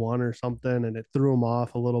 1-3-1 or something, and it threw them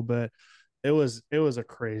off a little bit. It was a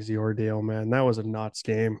crazy ordeal, man. That was a nuts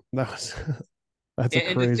game. That was that's a And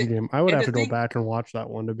to crazy th- game. I would and have to to go think back and watch that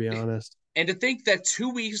one to be honest. and to think that 2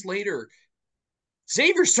 weeks later,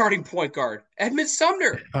 Xavier's starting point guard, Edmund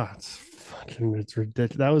Sumner. Oh, it's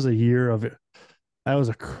ridiculous. That was a year of it. That was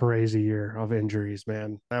a crazy year of injuries,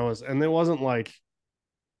 man. That was, and it wasn't like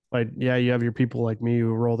yeah, you have your people like me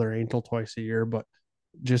who roll their ankle twice a year, but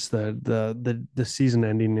just the season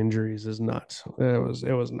ending injuries is nuts.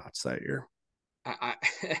 It was nuts that year. I,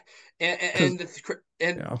 Because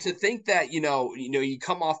and yeah, to think that you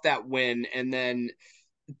come off that win and then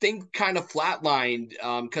think kind of flatlined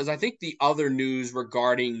because I think the other news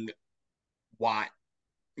regarding Watt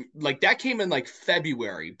like that came in like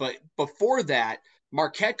February, but before that,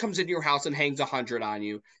 Marquette comes into your house and hangs 100 on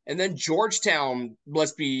you, and then Georgetown.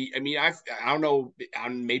 Let's be. I mean, I don't know.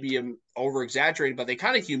 Maybe I'm over exaggerating, but they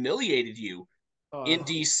kind of humiliated you in uh,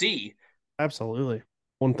 DC. absolutely,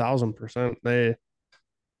 1000%. They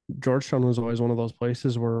Georgetown was always one of those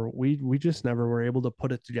places where we just never were able to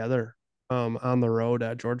put it together on the road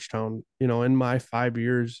at Georgetown. In my 5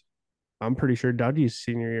 years, I'm pretty sure Dougie's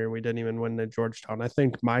senior year, we didn't even win at Georgetown. I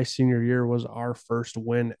think my senior year was our first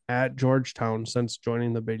win at Georgetown since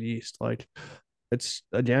joining the Big East. Like, it's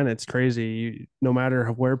crazy. No matter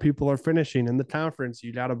where people are finishing in the conference,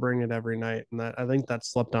 you got to bring it every night. And I think that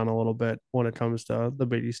slipped on a little bit when it comes to the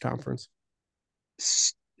Big East Conference.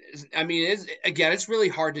 I mean, it's really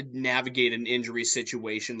hard to navigate an injury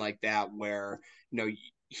situation like that where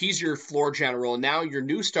he's your floor general, and now your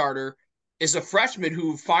new starter is a freshman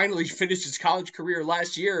who finally finished his college career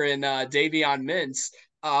last year in Davion Mintz.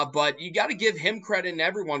 But you got to give him credit and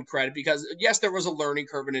everyone credit because yes, there was a learning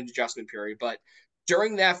curve and an adjustment period, but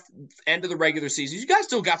during that end of the regular season, you guys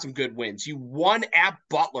still got some good wins. You won at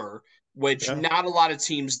Butler, which Yeah. not a lot of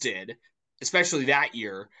teams did, especially that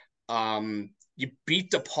year. You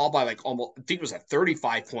beat DePaul by like almost, I think it was a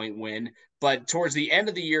 35-point win. But towards the end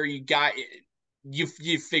of the year,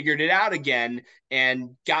 you figured it out again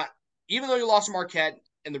and got, even though you lost to Marquette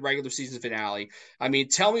in the regular season finale. I mean,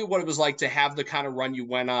 tell me what it was like to have the kind of run you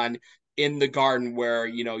went on in the Garden, where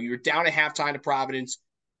you were down at halftime to Providence,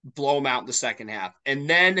 blow them out in the second half, and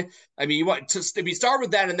then I mean, you want to start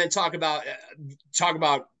with that, and then talk about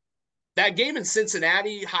that game in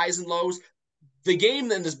Cincinnati, highs and lows. The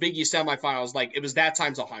game in this Big East semifinals, like it was that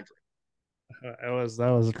times 100. That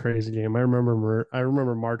was a crazy game. I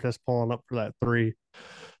remember Marcus pulling up for that three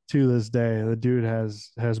to this day. The dude has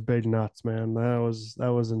big nuts, man. That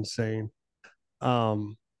was insane.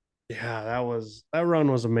 Um, yeah, that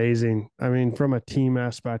run was amazing. I mean, from a team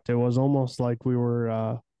aspect, it was almost like we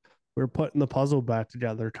were putting the puzzle back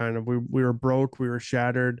together. Kind of, we were broke, we were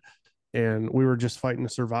shattered, and we were just fighting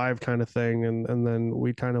to survive, kind of thing. And then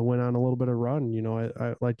we kind of went on a little bit of run.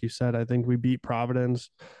 I like you said, I think we beat Providence,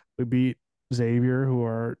 we beat Xavier, who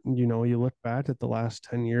are you look back at the last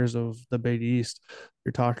 10 years of the Big East,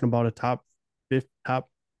 you're talking about a top fifth, top.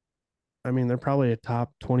 I mean, they're probably a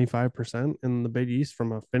top 25% in the Big East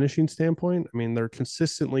from a finishing standpoint. I mean, they're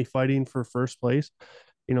consistently fighting for first place.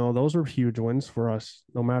 Those are huge wins for us,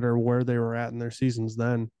 no matter where they were at in their seasons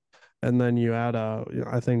then. And then you add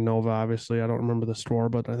I think Nova, obviously, I don't remember the score,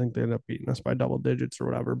 but I think they ended up beating us by double digits or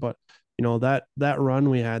whatever. But that run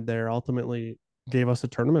we had there ultimately gave us a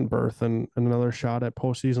tournament berth and another shot at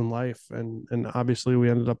postseason life. And obviously we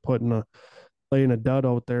ended up playing a dud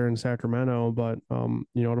out there in Sacramento, but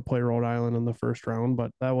to play Rhode Island in the first round.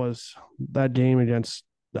 But that game against.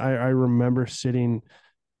 I remember sitting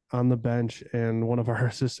on the bench and one of our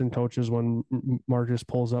assistant coaches when Marcus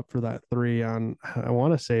pulls up for that three on, I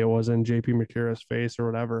want to say it was in JP McCura's face or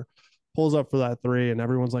whatever, pulls up for that three and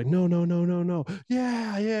everyone's like, no, no, no, no, no.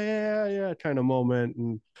 Yeah, yeah, yeah, yeah, kind of moment.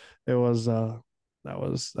 And it was that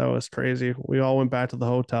was crazy. We all went back to the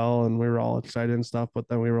hotel and we were all excited and stuff, but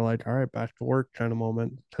then we were like, all right, back to work kind of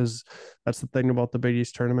moment. Because that's the thing about the Big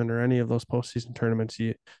East tournament or any of those postseason tournaments,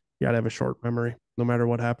 you gotta have a short memory no matter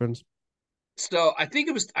what happens. So I think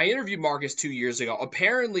I interviewed Marcus 2 years ago.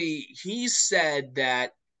 Apparently, he said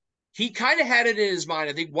that he kind of had it in his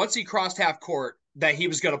mind. I think once he crossed half court, that he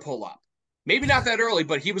was going to pull up. Maybe not that early,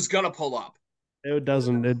 but he was going to pull up. It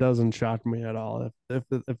doesn't shock me at all if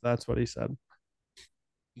that's what he said.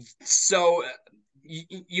 So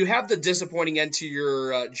you have the disappointing end to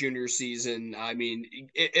your junior season. I mean,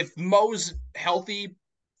 if Mo's healthy,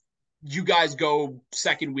 you guys go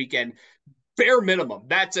second weekend bare minimum.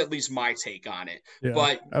 That's at least my take on it. Yeah,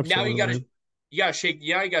 But now absolutely. you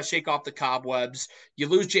gotta shake off the cobwebs. You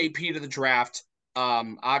lose JP to the draft.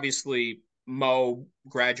 Obviously Mo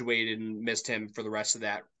graduated and missed him for the rest of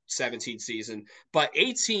that 17 season. But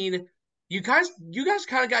 18, you guys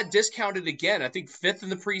kind of got discounted again. I think fifth in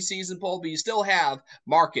the preseason poll, but you still have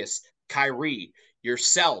Marcus, Kyrie,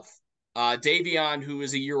 yourself, Davion, who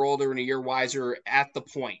is a year older and a year wiser at the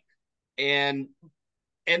point. And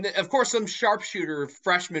of course some sharpshooter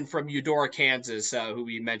freshman from Eudora, Kansas, who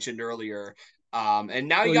we mentioned earlier. And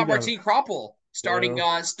now you Well, you got got Martin Kroppel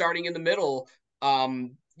yeah. starting in the middle.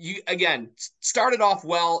 You again started off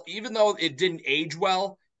well, even though it didn't age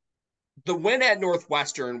well. The win at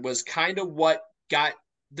Northwestern was kind of what got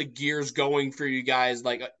the gears going for you guys.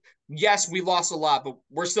 Like, yes, we lost a lot, but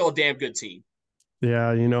we're still a damn good team.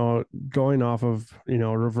 Yeah, going off of,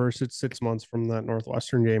 reverse it 6 months from that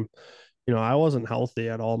Northwestern game, I wasn't healthy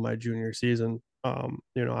at all my junior season. I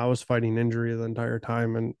was fighting injury the entire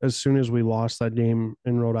time. And as soon as we lost that game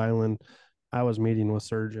in Rhode Island, I was meeting with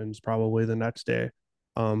surgeons probably the next day,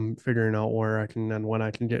 figuring out where I can and when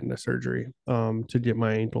I can get into surgery, to get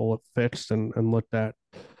my ankle fixed and looked at.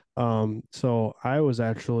 So I was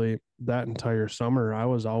actually that entire summer, I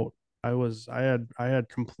was out. I had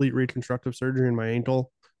complete reconstructive surgery in my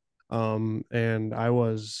ankle. And I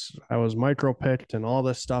was micro picked and all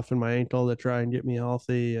this stuff in my ankle to try and get me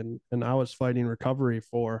healthy, and I was fighting recovery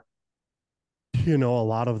for a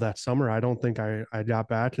lot of that summer. I don't think I got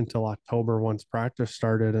back until October once practice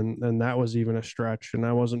started, and that was even a stretch, and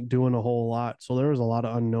I wasn't doing a whole lot, so there was a lot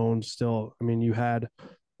of unknowns still. I mean, you had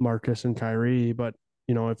Marcus and Kyrie, but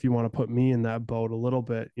if you want to put me in that boat a little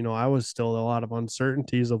bit, I was still a lot of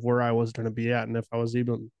uncertainties of where I was going to be at and if I was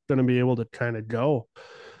even going to be able to kind of go.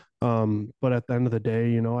 But at the end of the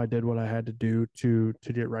day, I did what I had to do to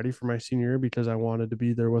get ready for my senior year because I wanted to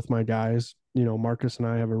be there with my guys. Marcus and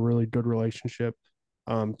I have a really good relationship.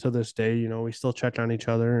 To this day, we still check on each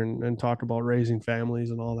other and talk about raising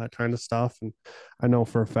families and all that kind of stuff. And I know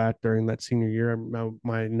for a fact during that senior year,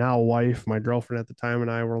 my now wife, my girlfriend at the time,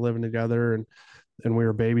 and I were living together, and we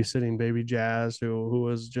were babysitting baby Jazz, who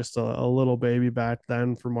was just a little baby back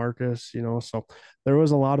then for Marcus, so there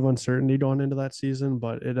was a lot of uncertainty going into that season,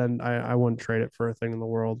 but I wouldn't trade it for a thing in the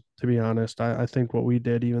world, to be honest. I think what we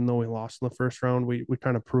did, even though we lost in the first round, we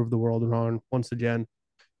kind of proved the world wrong once again,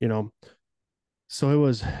 you know. So it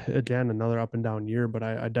was again another up and down year, but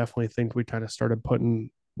I definitely think we kind of started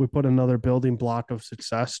we put another building block of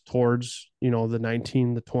success towards, the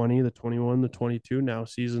 19, the 20, the 21, the 22 now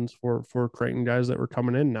seasons for Creighton guys that were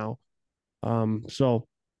coming in now. So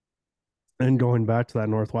and going back to that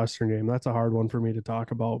Northwestern game, that's a hard one for me to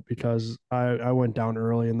talk about because I went down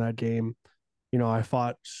early in that game. I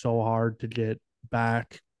fought so hard to get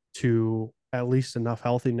back to at least enough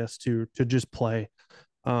healthiness to just play.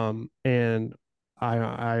 And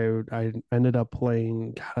I ended up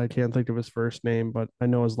playing. God, I can't think of his first name, but I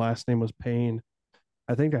know his last name was Payne.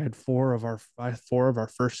 I think I had 4 of our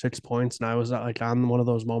first 6 points, and I was like on one of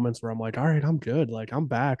those moments where I'm like, all right, I'm good, like I'm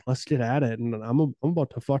back, let's get at it, and I'm about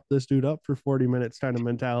to fuck this dude up for 40 minutes kind of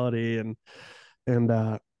mentality, and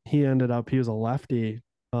he was a lefty.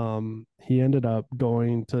 He ended up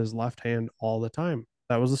going to his left hand all the time.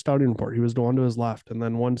 That was the scouting report. He was going to his left, and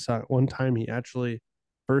then one time he actually,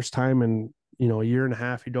 first time in a year and a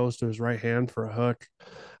half, he goes to his right hand for a hook.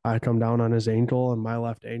 I come down on his ankle, and my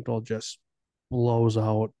left ankle just blows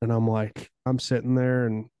out, and I'm sitting there,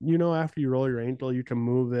 and after you roll your ankle you can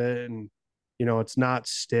move it, and it's not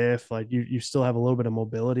stiff, like you still have a little bit of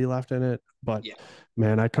mobility left in it, but Yeah.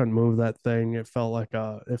 man, I couldn't move that thing. It felt like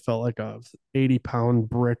a 80-pound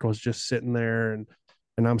brick was just sitting there, and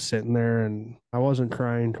I'm sitting there, and I wasn't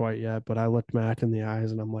crying quite yet, but I looked Mac in the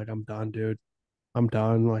eyes and I'm like, I'm done, dude. I'm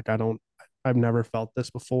done. Like I've never felt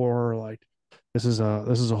this before. Like this is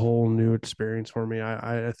a whole new experience for me.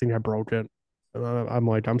 I think I broke it. I'm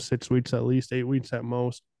like, I'm 6 weeks at least, 8 weeks at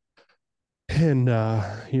most. And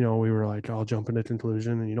we were like all jumping to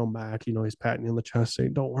conclusion. And Mac, he's patting you on the chest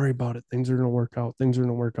saying, don't worry about it. Things are gonna work out. Things are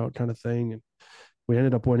gonna work out, kind of thing. And we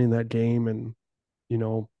ended up winning that game. And, you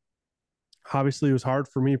know, obviously it was hard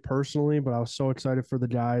for me personally, but I was so excited for the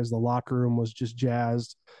guys. The locker room was just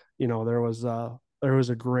jazzed. There was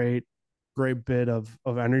a great bit of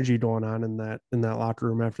energy going on in that locker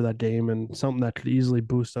room after that game, and something that could easily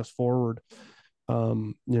boost us forward.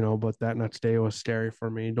 But that next day was scary for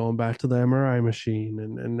me, going back to the MRI machine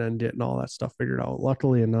and then getting all that stuff figured out.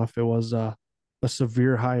 Luckily enough, it was a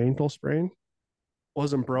severe high ankle sprain.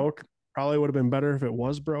 Wasn't broke. Probably would have been better if it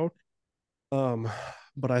was broke. Um,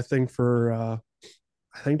 but I think that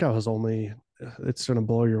was only, it's gonna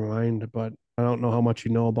blow your mind, but I don't know how much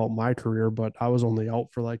you know about my career, but I was only out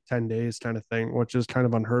for like 10 days kind of thing, which is kind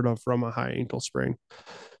of unheard of from a high ankle sprain.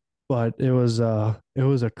 But it was a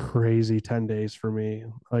crazy 10 days for me.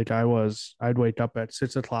 Like I'd wake up at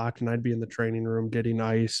 6 o'clock and I'd be in the training room getting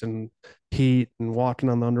ice and heat and walking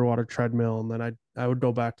on the underwater treadmill. And then I would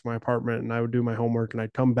go back to my apartment and I would do my homework and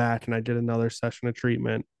I'd come back and I did another session of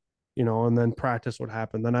treatment, and then practice would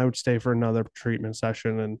happen. Then I would stay for another treatment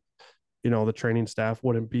session, and the training staff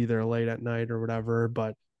wouldn't be there late at night or whatever,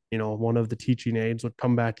 but one of the teaching aides would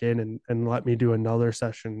come back in and let me do another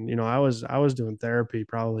session. I was doing therapy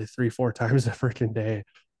probably 3 4 times a freaking day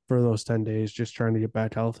for those 10 days, just trying to get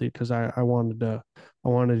back healthy, because I wanted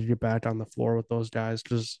to get back on the floor with those guys,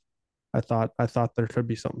 because I thought there could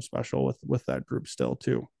be something special with that group still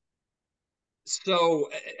too. So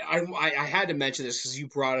I had to mention this because you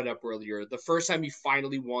brought it up earlier. The first time you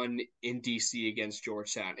finally won in DC against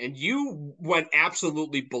Georgetown, and you went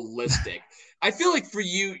absolutely ballistic. I feel like for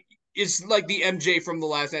you, it's like the MJ from The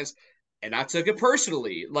Last Dance, and I took it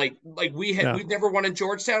personally. Like Yeah. we've never won in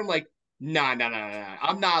Georgetown. Like nah.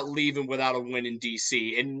 I'm not leaving without a win in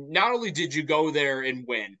DC. And not only did you go there and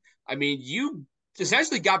win, I mean you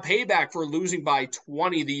essentially got payback for losing by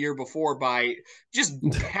 20 the year before by just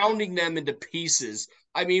pounding them into pieces.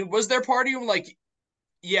 I mean, was there part of you like,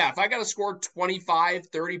 yeah, if I got to score 25,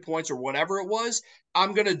 30 points or whatever it was,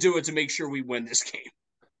 I'm going to do it to make sure we win this game?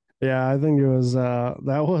 Yeah, I think it was that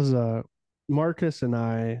was Marcus and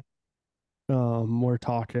I were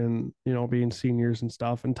talking, being seniors and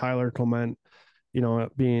stuff, and Tyler Clement,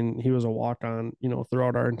 being he was a walk on,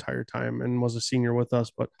 throughout our entire time and was a senior with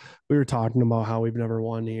us. But we were talking about how we've never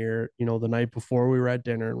won here. The night before we were at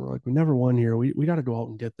dinner, and we're like, we never won here. We got to go out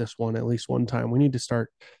and get this one at least one time. We need to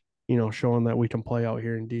start, showing that we can play out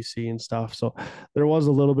here in DC and stuff. So there was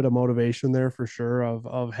a little bit of motivation there for sure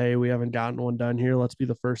of hey, we haven't gotten one done here. Let's be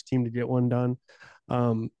the first team to get one done.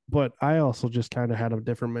 But I also just kind of had a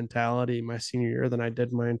different mentality my senior year than I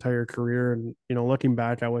did my entire career. And, looking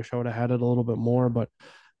back, I wish I would have had it a little bit more, but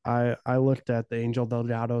I looked at the Angel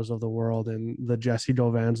Delgados of the world and the Jesse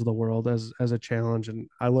Dovans of the world as a challenge. And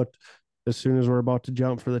I looked, as soon as we're about to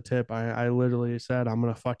jump for the tip, I literally said, I'm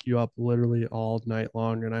gonna fuck you up literally all night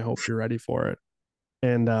long, and I hope you're ready for it.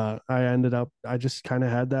 And I just kind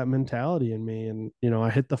of had that mentality in me. And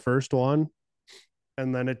I hit the first one,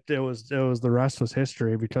 and then it was the rest was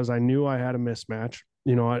history, because I knew I had a mismatch.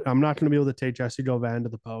 I'm not going to be able to take Jesse Govan to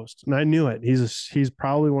the post, and I knew it. He's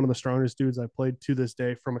probably one of the strongest dudes I played to this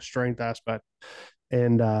day from a strength aspect,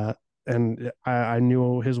 and I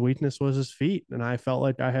knew his weakness was his feet, and I felt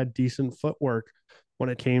like I had decent footwork when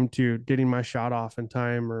it came to getting my shot off in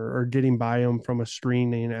time, or getting by him from a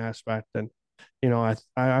screening aspect. And I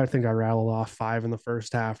think I rattled off 5 in the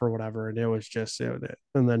first half or whatever, and it was just it.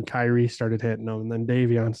 And then Kyrie started hitting them, and then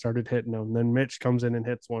Davion started hitting them, and then Mitch comes in and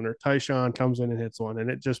hits one, or Tyshawn comes in and hits one, and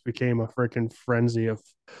it just became a freaking frenzy of.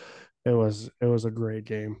 It was a great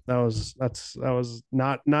game. That was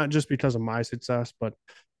not just because of my success, but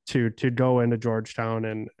to go into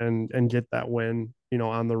Georgetown and get that win,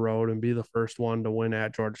 on the road, and be the first one to win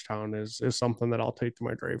at Georgetown is something that I'll take to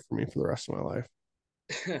my grave for me for the rest of my life.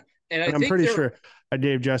 And I And I'm think pretty there sure I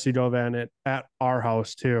gave Jesse Dovan it at our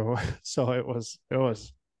house too. So it was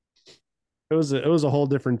a whole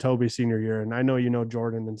different Toby senior year. And I know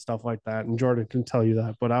Jordan and stuff like that, and Jordan can tell you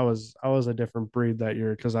that. But I was a different breed that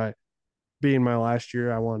year, because being my last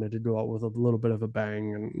year, I wanted to go out with a little bit of a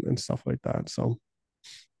bang and stuff like that. So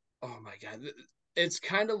oh my god, it's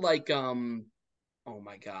kind of like oh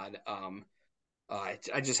my god,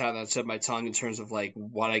 I just had that set my tongue in terms of like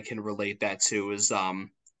what I can relate that to is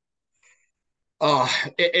oh,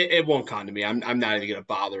 it won't come to me. I'm not even gonna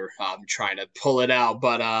bother trying to pull it out.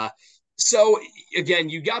 But so again,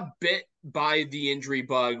 you got bit by the injury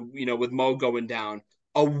bug, with Mo going down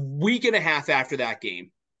a week and a half after that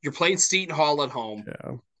game. You're playing Seton Hall at home,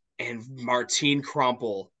 yeah. and Martine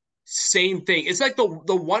Crumple, same thing. It's like the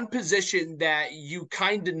one position that you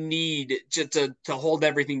kind of need just to hold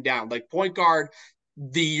everything down, like point guard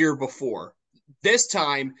the year before. This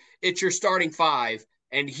time, it's your starting five,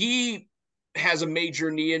 and he has a major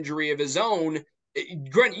knee injury of his own.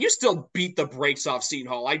 Grant, you still beat the brakes off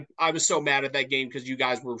Seton Hall. I was so mad at that game because you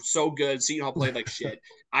guys were so good. Seton Hall played like shit.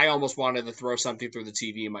 I almost wanted to throw something through the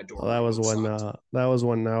TV in my Well, dorm room. It sucked. that was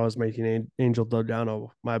when I was making Angel Dogano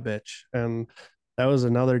my bitch, and that was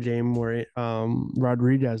another game where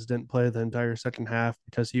Rodriguez didn't play the entire second half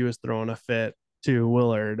because he was throwing a fit to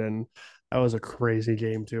Willard, and that was a crazy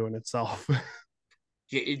game too in itself.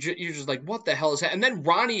 You're just like, what the hell is that? And then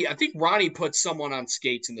Ronnie, I think Ronnie put someone on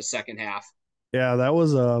skates in the second half. Yeah, that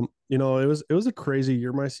was it was a crazy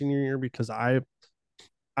year my senior year, because I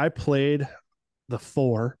played the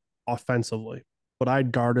four offensively, but I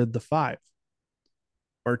guarded the five.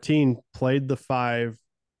 Martin played the five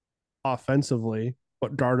offensively,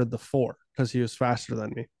 but guarded the four because he was faster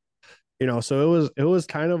than me. So it was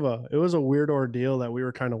kind of a weird ordeal that we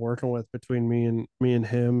were kind of working with between me and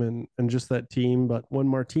him and just that team. But when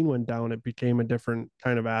Martin went down, it became a different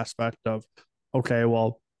kind of aspect of, okay,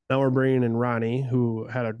 well, now we're bringing in Ronnie, who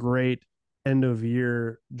had a great end of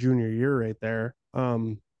year junior year right there.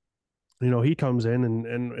 He comes in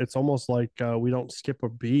and it's almost like we don't skip a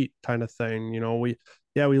beat kind of thing. We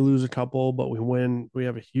lose a couple, but we win. We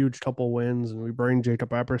have a huge couple wins, and we bring Jacob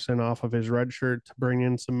Epperson off of his red shirt to bring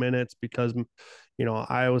in some minutes because,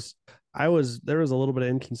 there was a little bit of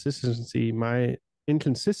inconsistency my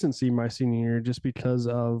senior year just because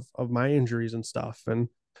of my injuries and stuff. And,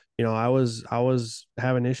 I was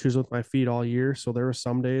having issues with my feet all year. So there were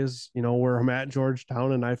some days, where I'm at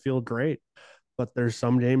Georgetown and I feel great, but there's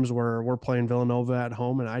some games where we're playing Villanova at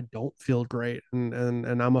home and I don't feel great,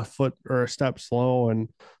 and I'm a foot or a step slow, and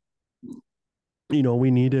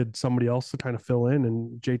we needed somebody else to kind of fill in,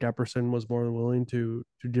 and Jake Epperson was more than willing to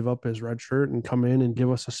give up his red shirt and come in and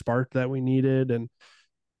give us a spark that we needed, and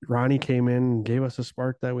Ronnie came in and gave us a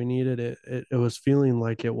spark that we needed. It was feeling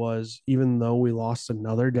like it was, even though we lost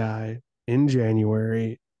another guy in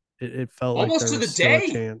January, it felt like Almost there to was the still a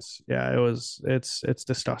day. chance. Yeah, it's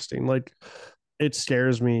disgusting. Like, it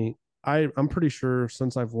scares me. I'm pretty sure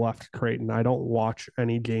since I've left Creighton, I don't watch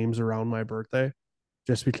any games around my birthday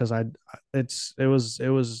just because it was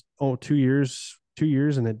 2 years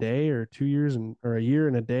in a day, or 2 years or a year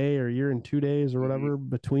in a day, or a year and 2 days, or Mm-hmm. whatever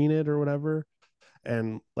between it or whatever.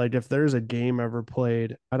 And like, if there's a game ever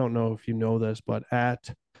played, I don't know if you know this, but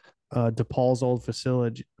at DePaul's old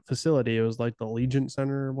facility, it was like the Legion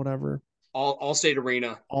Center or whatever. All state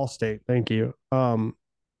arena. All state, thank you.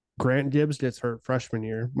 Grant Gibbs gets hurt freshman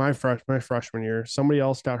year, my freshman year. Somebody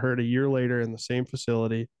else got hurt a year later in the same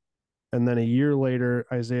facility, and then a year later,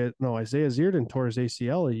 Isaiah Zierden tore his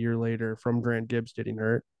ACL a year later from Grant Gibbs getting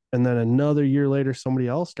hurt, and then another year later, somebody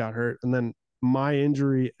else got hurt, and then my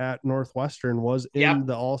injury at Northwestern was in Yep.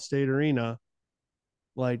 the All State Arena.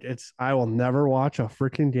 Like, I will never watch a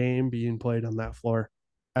freaking game being played on that floor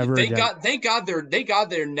ever again. Thank God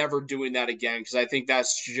they're never doing that again, because I think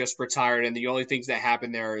that's just retired, and the only things that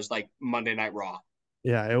happen there is like Monday Night Raw.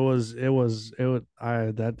 Yeah, it was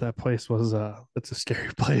I that place was it's a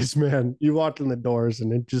scary place, man. You walk in the doors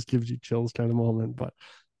and it just gives you chills kind of moment. But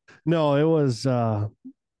no, it was an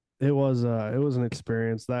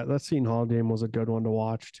experience. That Seton Hall game was a good one to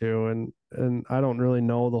watch too. And I don't really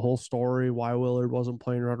know the whole story why Willard wasn't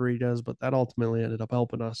playing Rodriguez, but that ultimately ended up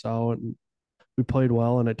helping us out, and we played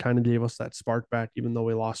well, and it kind of gave us that spark back even though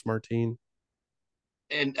we lost Martine.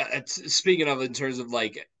 And speaking of, in terms of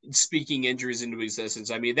like speaking injuries into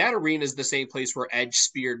existence, I mean, that arena is the same place where Edge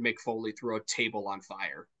speared Mick Foley through a table on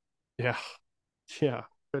fire. Yeah. Yeah.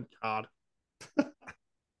 Good God.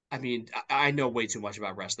 I mean, I know way too much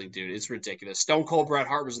about wrestling, dude. It's ridiculous. Stone Cold Bret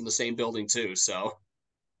Hart was in the same building too, so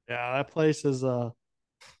Yeah, that place is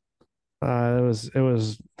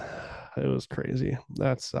it was crazy.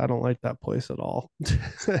 I don't like that place at all.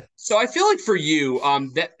 I feel like for you,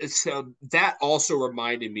 that also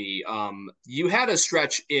reminded me, you had a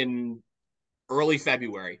stretch in early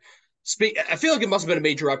February. I feel like it must have been a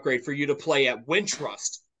major upgrade for you to play at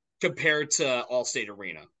Wintrust compared to Allstate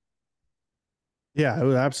Arena. Yeah, it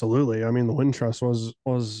was absolutely. I mean, the wind trust was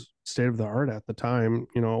state of the art at the time.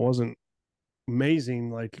 It wasn't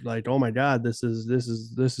amazing like, oh my God, this is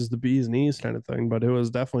the bee's knees kind of thing, but it was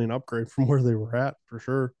definitely an upgrade from where they were at for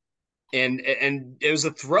sure. And it was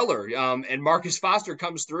a thriller. And Marcus Foster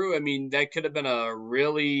comes through. I mean, that could have been a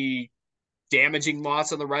really damaging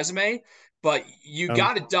loss on the resume, but you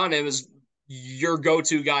got it done. It was your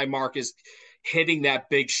go-to guy, Marcus, hitting that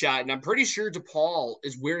big shot. And I'm pretty sure DePaul,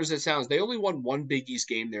 as weird as it sounds, they only won one Big East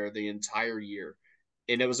game there the entire year,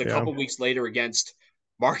 and it was a Yeah. couple weeks later against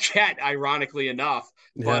Marquette, ironically enough.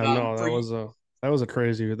 But Yeah, no, for that was a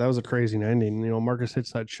crazy ending. Marcus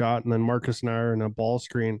hits that shot, and then Marcus and I are in a ball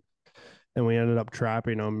screen, and we ended up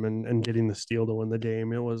trapping them and getting the steal to win the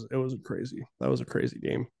game. It was crazy. That was a crazy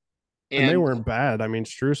game. And they and weren't bad. I mean, I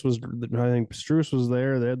think Struess was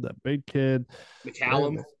there. They had that big kid. They,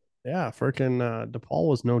 McCallum yeah, freaking DePaul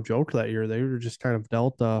was no joke that year. They were just kind of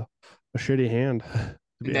dealt a shitty hand, to and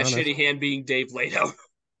be that honest. shitty hand being Dave Lato.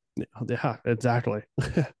 Yeah, exactly.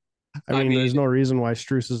 I I mean, mean, there's no reason why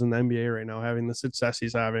Struess is in the NBA right now, having the success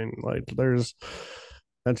he's having. Like,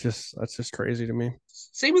 that's just crazy to me.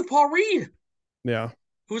 same with Paul Reed, Yeah,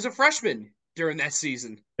 who was a freshman during that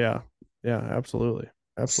season. yeah, yeah, absolutely,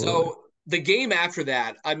 absolutely. So the game after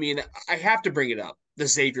that, I mean, I have to bring it up. The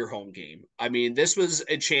Xavier home game. I mean, this was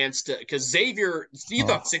a chance to, because Xavier, you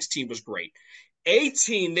thought Oh, 16 was great.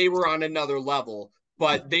 18, they were on another level,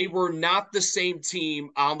 but they were not the same team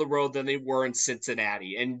on the road than they were in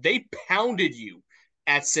Cincinnati. And they pounded you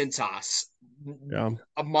at Cintas yeah.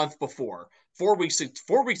 a month before. 4 weeks to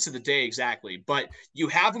the day exactly. But you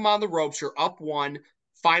have them on the ropes. You're up one,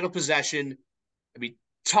 final possession. I mean,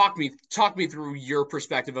 talk me through your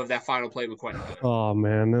perspective of that final play with Quentin Good. Oh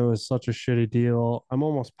man, it was such a shitty deal. I'm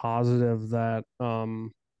almost positive that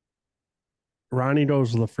Ronnie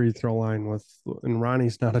goes to the free throw line with, and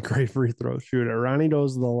Ronnie's not a great free throw shooter. Ronnie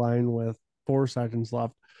goes to the line with 4 seconds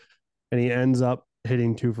left, and he ends up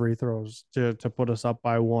hitting two free throws to put us up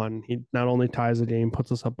by one. He not only ties the game,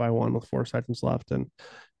 puts us up by one with 4 seconds left, and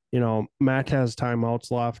Mac has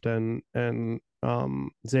timeouts left, and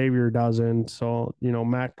Xavier doesn't. So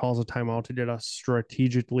Mac calls a timeout to get us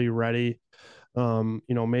strategically ready.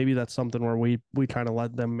 Maybe that's something where we kind of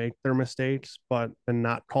let them make their mistakes, but and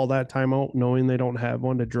not call that timeout, knowing they don't have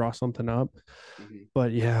one to draw something up. Mm-hmm.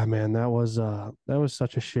 But yeah, man, that was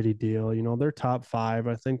such a shitty deal. They're top five.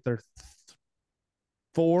 I think they're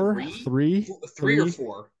four, Three, three, three or three.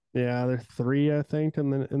 four. Yeah, they're three, I think, in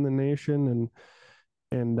the nation,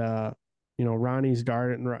 and Ronnie's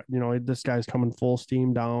guarding. This guy's coming full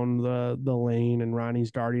steam down the lane, and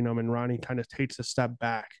Ronnie's guarding him, and Ronnie kind of takes a step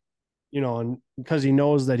back, and because he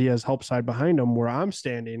knows that he has help side behind him where I'm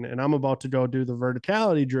standing, and I'm about to go do the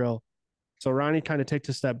verticality drill. So Ronnie kind of takes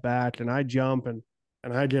a step back, and I jump and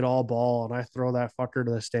I get all ball, and I throw that fucker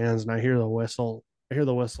to the stands, and I hear the whistle. I hear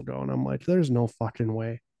the whistle go, and I'm like, "There's no fucking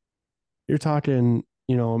way." You're talking,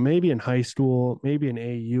 maybe in high school, maybe in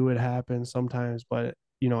AU it happens sometimes, but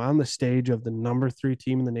on the stage of the number 3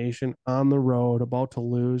 team in the nation, on the road, about to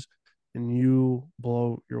lose, and you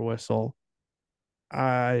blow your whistle.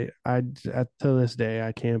 To this day,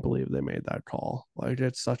 I can't believe they made that call. Like,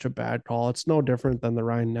 it's such a bad call. It's no different than the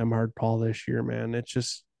Ryan Nemhard call this year, man. It's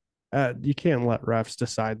just, you can't let refs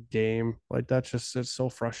decide the game. Like, it's so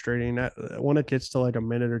frustrating. When it gets to like a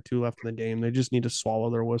minute or two left in the game, they just need to swallow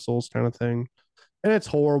their whistles, kind of thing. And it's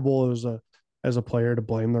horrible as a player to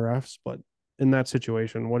blame the refs, but in that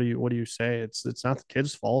situation, what do you say? It's not the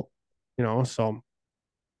kid's fault. So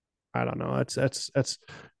I don't know. That's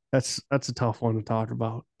a tough one to talk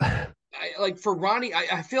about. Like for Ronnie,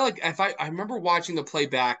 I feel like if I remember watching the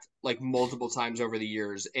playback like multiple times over the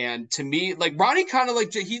years, and to me, like Ronnie kind of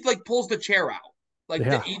like he like pulls the chair out, like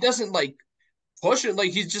Yeah, he doesn't like push it,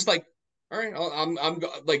 like he's just like, all right, I'm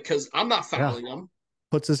like because I'm not yeah. fouling him.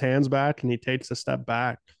 Puts his hands back and he takes a step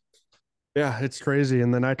back. Yeah, it's crazy.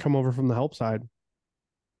 And then I come over from the help side,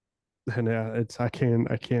 and yeah, it's I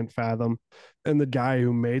can't fathom. And the guy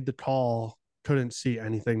who made the call couldn't see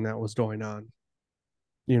anything that was going on.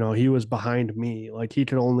 He was behind me, like he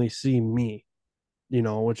could only see me.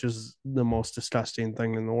 Which is the most disgusting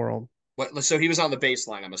thing in the world. What? So he was on the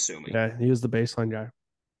baseline, I'm assuming. Yeah, he was the baseline guy.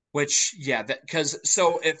 Which yeah, that because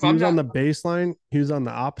so if He I'm was on not the baseline. He was on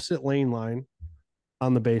the opposite lane line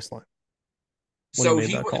on the baseline when he so made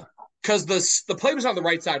he that call. because the play was on the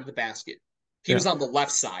right side of the basket. He Yeah. was on the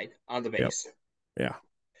left side on the Yep. base. Yeah.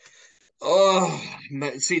 Oh,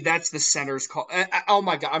 man, see, that's the center's call. Oh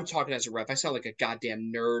my God, I'm talking as a ref. I sound like a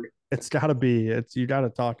goddamn nerd. It's got to be. It's you got to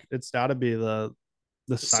talk. It's got to be the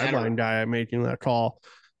The center. sideline guy making that call,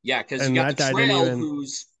 Yeah, because you and got the that guy didn't trail even.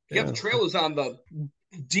 who's you got the Yeah. trail who's on the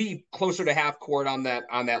deep, closer to half court on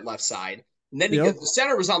that left side. And then you Yep. get the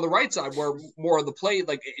center was on the right side where more of the play,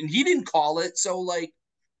 like, and he didn't call it. So like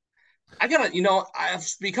I gotta, I've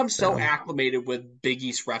become so Yeah. acclimated with Big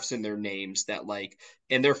East refs and their names that like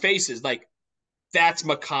in their faces, like that's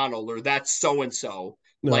McConnell or that's so and so.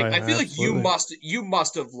 No. Like I Yeah. feel like Absolutely. you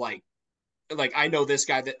must have like I know this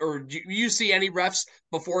guy that or you see any refs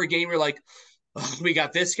before a game you're like oh, we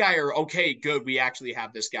got this guy or okay good we actually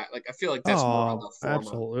have this guy like I feel like that's more on Oh, the former.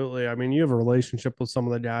 absolutely. I mean, you have a relationship with some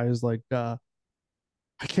of the guys like I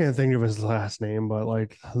can't think of his last name, but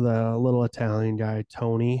like the little Italian guy,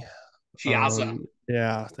 Tony. Chiazza.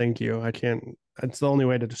 Yeah, thank you. I can't. It's the only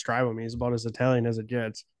way to describe him. He's about as Italian as it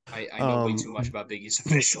gets. I know way too much Um, about Big East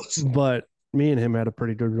officials. but me and him had a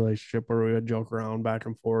pretty good relationship where we would joke around back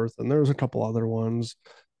and forth, and there was a couple other ones.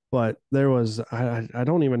 But there was I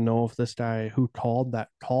don't even know if this guy who called that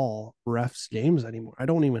call refs games anymore. I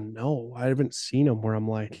don't even know. I haven't seen him where I'm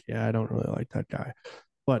like, yeah, I don't really like that guy.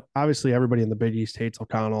 But obviously everybody in the Big East hates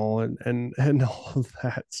O'Connell and all of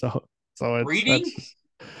that. So it's Breeding? that's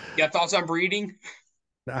You got thoughts on breeding?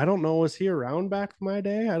 I don't know. Was he around back in my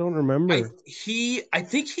day? I don't I remember. I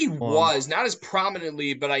think he Um, was not as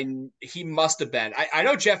prominently, but he must have been. I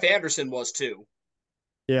know Jeff Anderson was too.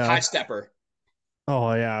 High Yeah. stepper.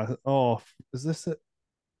 Oh yeah. Oh, is this it?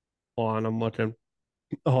 Hold on, I'm looking.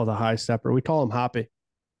 Oh, the high stepper. We call him Hoppy.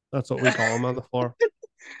 That's what we call him on the floor.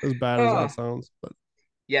 As bad as uh, that sounds, but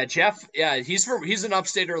yeah, Jeff. Yeah, he's an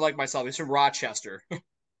upstater like myself. He's from Rochester.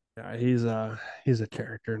 yeah, he's a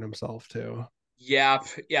character in himself too. Yeah,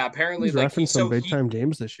 yeah. Apparently, He's like reffing some big time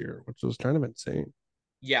games this year, which was kind of insane.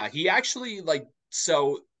 yeah, he actually like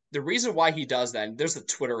so the reason why he does that, and there's a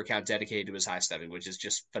Twitter account dedicated to his high stepping, which is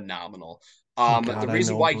just phenomenal. Oh The God, I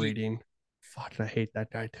reason know why he breeding. Fuck, I hate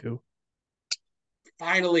that guy too.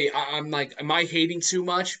 finally, I'm like, am I hating too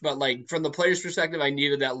much? But like from the player's perspective, I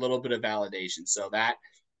needed that little bit of validation. So that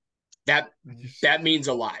I just that means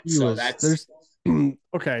a lot. he So was that's there's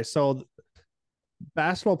okay. So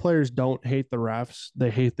basketball players don't hate the refs; they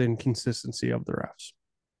hate the inconsistency of the refs.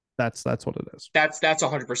 That's what it is. that's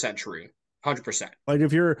 100% true. 100%. Like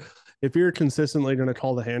if you're consistently going to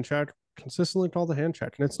call the hand check, consistently call the hand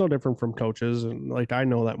check, and it's no different from coaches. And like I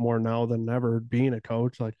know that more now than ever being a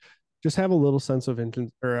coach. Like just have a little sense of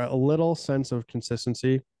or a little sense of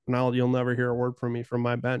consistency. Now you'll never hear a word from me from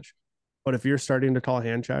my bench. But if you're starting to call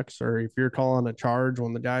hand checks, or if you're calling a charge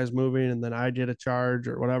when the guy's moving and then I get a charge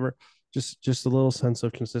or whatever, just a little sense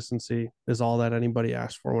of consistency is all that anybody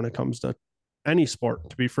asks for when it comes to any sport.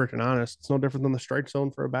 To be freaking honest, it's no different than the strike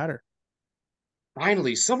zone for a batter.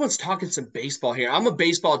 Finally, someone's talking some baseball here. I'm a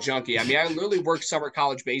baseball junkie. I mean, I literally work summer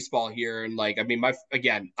college baseball here, and like, I mean, my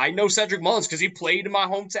again, I know Cedric Mullins because he played in my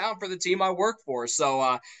hometown for the team I work for.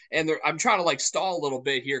 So, and I'm trying to like stall a little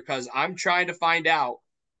bit here because I'm trying to find out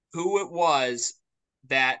who it was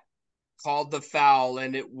that called the foul,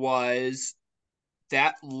 and it was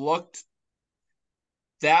that looked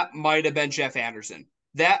that might have been Jeff Anderson.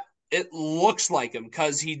 That it looks like him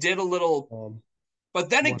because he did a little, Um, but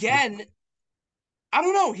then what the again, I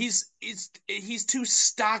don't know. He's too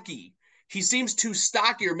stocky. He seems too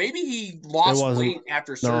stocky, or maybe he It lost wasn't. weight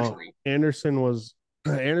after No, surgery. Anderson was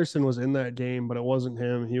in that game, but it wasn't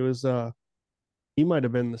him. He might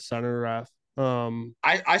have been the center ref.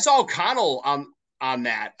 I saw O'Connell on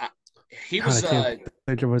that. He God, I was can't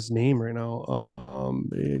think of his name right now.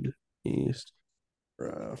 Big East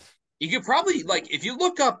ref. you could probably like if you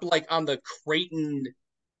look up like on the Creighton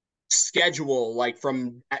schedule, like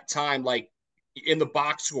from that time, like in the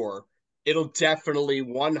box score, it'll definitely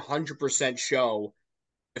 100% show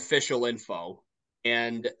official info.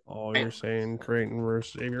 And Oh, I, you're saying Creighton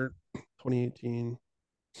versus Xavier, 2018.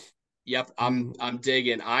 yep, Mm. I'm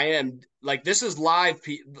digging. I am like this is live.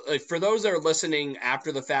 For those that are listening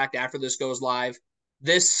after the fact, after this goes live,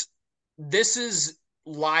 this this is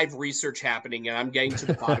live research happening, and I'm getting to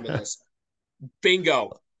the bottom of this.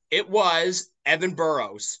 Bingo! It was Evan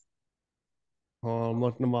Burrows Oh, I'm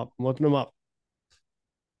looking him up. I'm looking him up.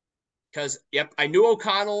 because yep, I knew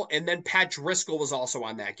O'Connell, and then Pat Driscoll was also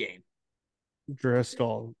on that game.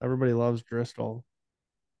 Driscoll. Everybody loves Driscoll.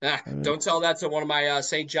 Don't tell that to one of my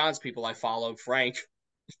St. John's people I follow, Frank.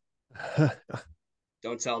 Oh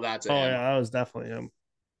Don't tell that to him yeah, that was definitely him.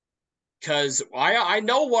 because I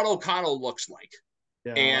know what O'Connell looks like,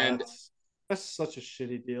 Yeah, and that's such a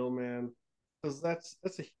shitty deal, man. Because that's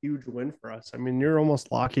a huge win for us. I mean, you're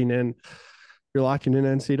locking in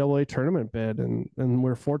NCAA tournament bid, and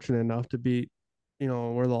we're fortunate enough to beat,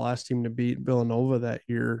 we're the last team to beat Villanova that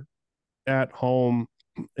year at home.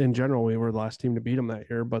 In general, we were the last team to beat them that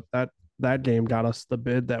year, but that game got us the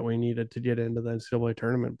bid that we needed to get into the NCAA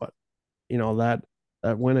tournament. But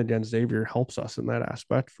that win against Xavier helps us in that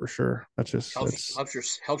aspect for sure. That's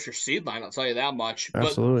helps your seed line. I'll tell you that much. But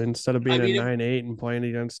absolutely, instead of I being a mean, 9-8 and playing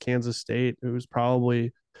against Kansas State, it was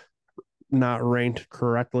probably not ranked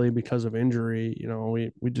correctly because of injury.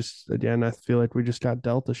 We just, again, I feel like we just got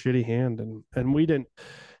dealt a shitty hand, and we didn't.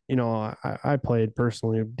 I played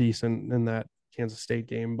personally decent in that Kansas State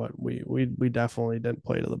game, but we definitely didn't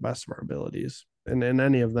play to the best of our abilities in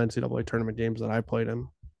any of the NCAA tournament games that I played in.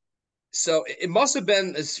 so it must have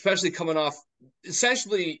been, especially coming off.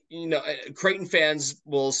 Essentially, Creighton fans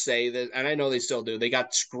will say that, and I know they still do. They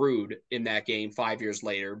got screwed in that game 5 years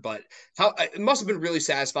later, but how it must have been really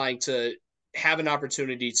satisfying to have an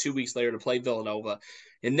opportunity 2 weeks later to play Villanova.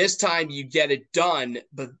 And this time you get it done,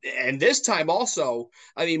 and this time also,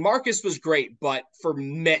 I mean, Marcus was great, but for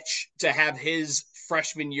Mitch to have his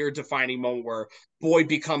freshman year defining moment where boy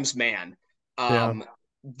becomes man, Yeah. um,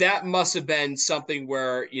 that must have been something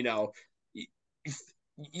where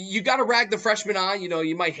you got to rag the freshman on.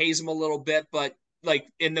 You might haze him a little bit, but like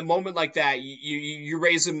in the moment like that, you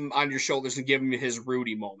raise him on your shoulders and give him his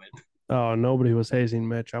Rudy moment. Oh, nobody was hazing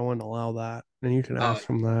Mitch. I wouldn't allow that, and you can Uh, ask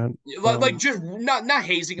from that. like just not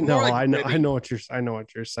hazing him, more No, like I know ribbing.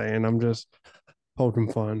 what you're saying. I'm just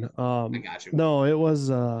poking fun. I got you. No, it was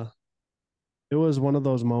one of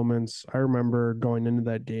those moments. I remember going into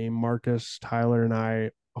that game, Marcus, Tyler, and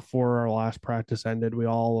I, before our last practice ended, we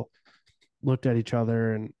all looked at each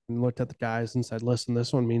other and looked at the guys and said, "Listen,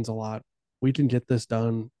 this one means a lot. We can get this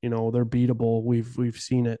done. You know, they're beatable. We've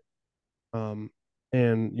seen it." Um,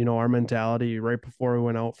 and you know, our mentality right before we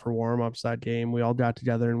went out for warm ups that game, we all got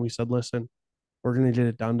together and we said, "Listen, we're gonna get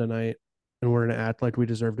it done tonight, and we're gonna act like we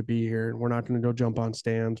deserve to be here. And we're not gonna go jump on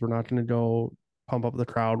stands. We're not gonna go pump up the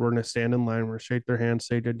crowd. We're gonna stand in line. We're gonna shake their hands,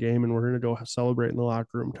 say good game, and we're gonna go celebrate in the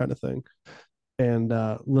locker room, kind of thing." And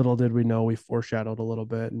little did we know, we foreshadowed a little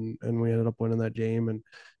bit, and we ended up winning that game. And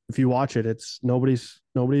if you watch it, it's nobody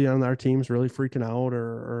on our team's really freaking out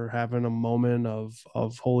or having a moment of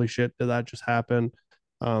holy shit, did that just happen?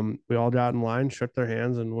 We all got in line, shook their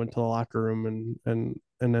hands, and went to the locker room and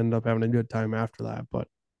ended up having a good time after that. But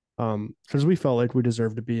because we felt like we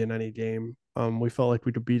deserved to be in any game, we felt like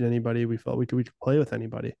we could beat anybody. We felt we could play with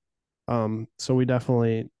anybody. So we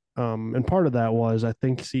definitely, and part of that was, I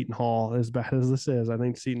think Seton Hall, as bad as this is, I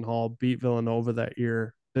think Seton Hall beat Villanova that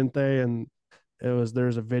year, didn't they? And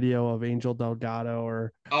there's a video of Angel Delgado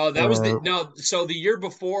Oh, that was the or no. So the year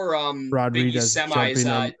before, Big East Rodriguez semis. jumping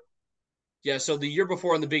on. Yeah. So the year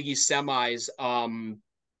before in the Big East semis,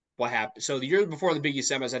 what happened? So the year before in the Big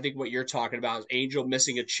East semis, I think what you're talking about is Angel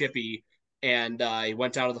missing a chippy, and he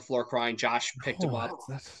went down to the floor crying. Josh picked him Oh, up.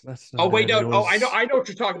 that's Oh not wait, it. It no. Oh, was. I know what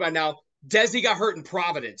you're talking about now. Desi got hurt in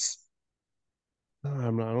Providence. I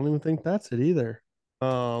don't even think that's it either.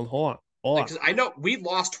 Hold Like, on. cause I know we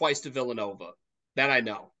lost twice to Villanova. That I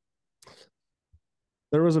know.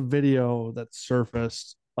 There was a video that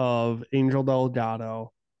surfaced of Angel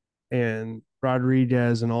Delgado and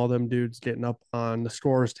Rodriguez and all them dudes getting up on the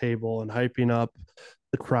scores table and hyping up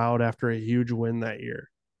the crowd after a huge win that year.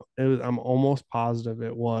 I'm almost positive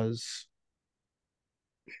it was,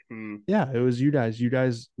 Hmm. yeah, it was you guys. You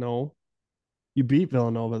guys know you beat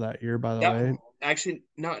Villanova that year, by the That way. actually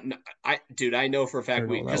no, dude, I know for a Or fact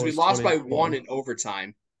we no, that because we was lost by 20 one well, in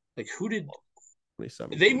overtime. Like who did they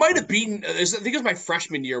 2017, might have 20. beaten? I think it was my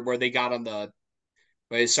freshman year where they got on the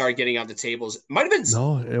where they started getting on the tables. Might have been.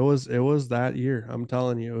 No, it was that year. I'm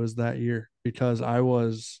telling you, it was that year because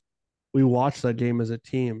we watched that game as a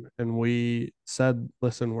team and we said,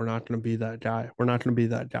 listen, we're not going to be that guy. We're not going to be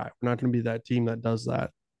that guy. We're not going to be that team that does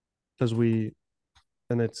that because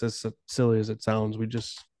and it's as silly as it sounds.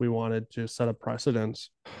 We wanted to set a precedence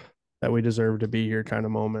that we deserve to be here kind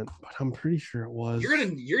of moment. But I'm pretty sure it was. You're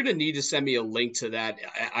gonna need to send me a link to that,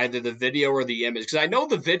 either the video or the image, because I know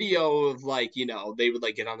the video of like they would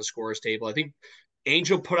like get on the scores table. I think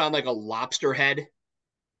Angel put on like a lobster head.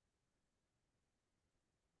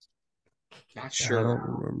 Not Yeah, I don't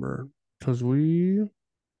sure. remember because was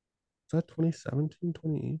that 2017,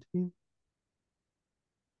 2018?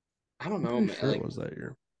 I don't I'm know, pretty man. sure it Like was that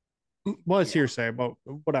year. Well, it's yeah, hearsay, but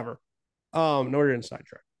whatever. No, we're in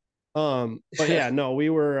sidetrack. But yeah, no, we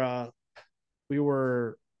were it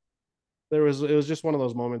was just one of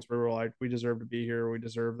those moments where we're like, we deserve to be here, we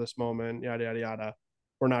deserve this moment, yada yada yada.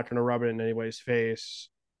 We're not going to rub it in anybody's face,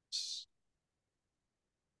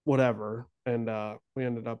 whatever. And we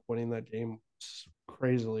ended up winning that game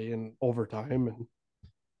crazily in overtime. And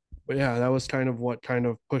but yeah, that was kind of what kind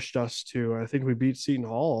of pushed us to. I think we beat Seton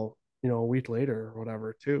Hall, a week later or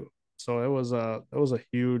whatever too. So it was a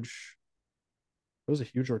huge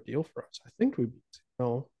ordeal for us. I think we beat.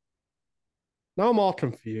 No, now I'm all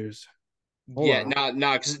confused. Hold yeah, on.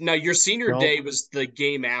 no, because no, your senior Nope. day was the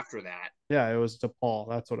game after that. Yeah, it was DePaul.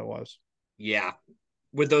 That's what it was. Yeah,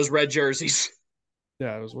 with those red jerseys.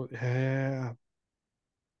 Yeah, it was. Yeah,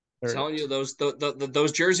 there it Telling you is.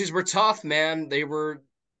 those jerseys were tough, man. They were,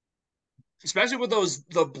 especially with those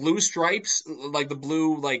the blue stripes, like the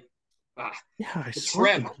blue ah, Yeah, I the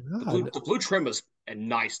swear to trim, God. the blue trim was a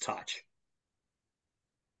nice touch.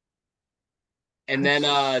 And I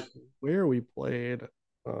then swear we played.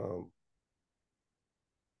 Um,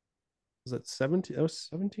 was it 17? That was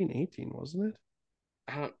 17, 18, wasn't it?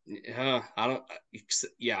 I don't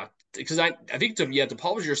yeah, because I think yeah,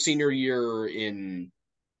 DePaul was your senior year in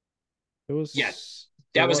It yeah, was. It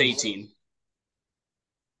that was was. 18.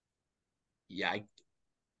 Yeah, I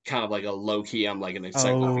kind of like a low key. I'm like an Oh, we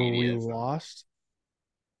encyclopedia from. lost.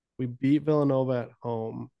 We beat Villanova at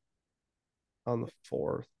home on the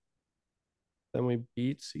fourth. Then we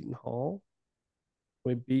beat Seton Hall.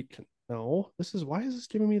 We beat. No, this is why is this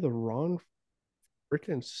giving me the wrong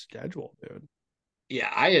freaking schedule, dude? Yeah,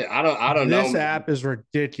 I don't know, This man. app is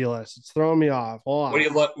ridiculous. It's throwing me off. Hold What do on.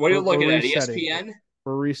 you look? What are you We're looking at? resetting. ESPN?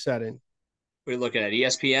 We're resetting. What are you looking at?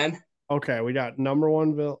 ESPN? Okay, we got number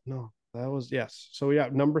one No, that was yes. So we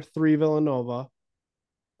got number three Villanova.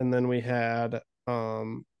 and then we had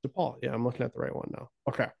DePaul. Yeah, I'm looking at the right one now.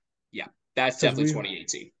 Okay, Yeah, that's because definitely we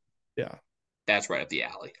 2018. yeah, That's right up the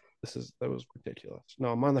alley. that was ridiculous. No,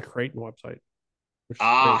 I'm on the Creighton website, which is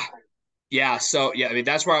great. Ah, yeah. So yeah, I mean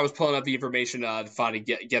that's where I was pulling up the information to finally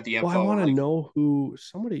get the Well, I info. want to Like know who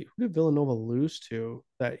did Villanova lose to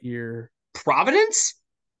that year? Providence?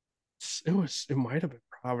 It might have been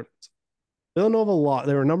Providence. Villanova lost.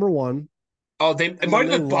 They were number one, Oh, they it and might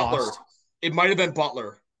then have they been Butler. lost. It might have been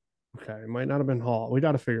Butler. Okay, it might not have been Hall. We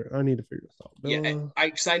got to figure. I need to figure this out. Yeah,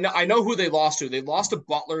 I know who they lost to. They lost to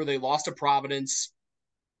Butler. They lost to Providence,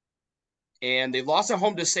 and they lost at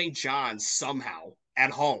home to St. John's somehow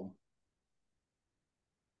at home.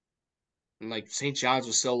 And like St. John's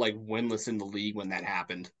was still like winless in the league when that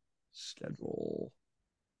happened. Schedule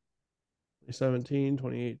 2017,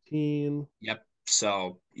 2018. Yep.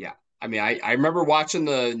 So yeah, I mean, I remember watching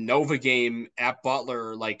the Nova game at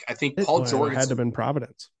Butler. Like I think Paul It had to have Jorgensen, been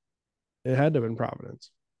Providence. It had to have been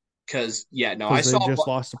Providence because yeah, no, I because they saw just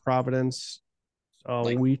lost to Providence a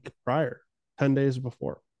like week prior, 10 days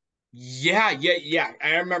before. yeah.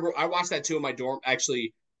 I remember I watched that too in my dorm.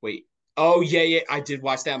 Actually, wait. Oh yeah, I did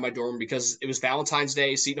watch that in my dorm because it was Valentine's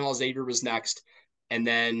Day. Seton Hall Xavier was next, and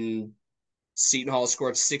then Seton Hall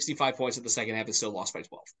scored 65 points in the second half and still lost by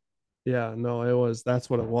 12. Yeah, no, that's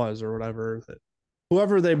what it was or whatever.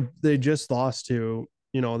 Whoever they just lost to,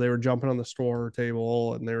 they were jumping on the score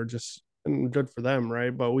table and they were just and good for them,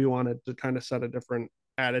 right? But we wanted to kind of set a different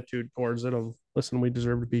attitude towards it of listen, we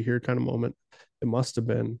deserve to be here kind of moment. It must have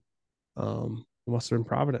been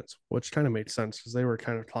Providence, which kind of made sense because they were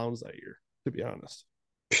kind of clowns that year, to be honest.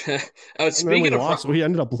 And then we Speaking of, lost. We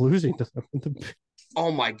ended up losing to them.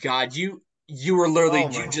 oh my God, you were literally Oh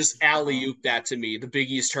you my just alley god. ooped that to me. The Big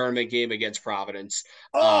East tournament game against Providence.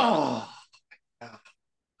 Uh, Oh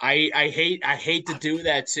I hate to do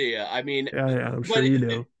that to you. I mean, yeah, I'm sure but you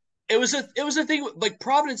do. it was a thing like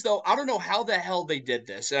Providence though. I don't know how the hell they did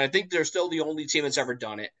this, and I think they're still the only team that's ever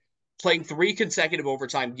done it. Playing three consecutive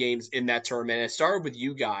overtime games in that tournament. It started with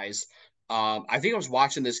you guys. I think I was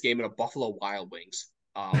watching this game at a Buffalo Wild Wings.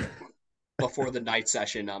 Before the night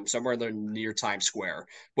session, somewhere near Times Square,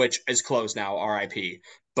 which is closed now, RIP.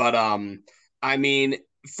 But I mean,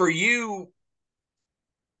 for you,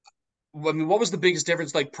 I mean, what was the biggest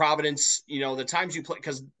difference? Like Providence, the times you play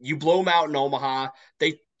because you blow them out in Omaha.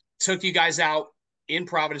 They took you guys out in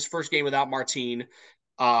Providence first game without Martine.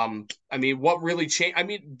 I mean, what really changed? I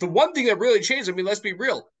mean, the one thing that really changed. I mean, let's be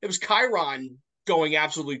real. It was Chiron going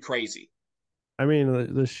absolutely crazy. I mean,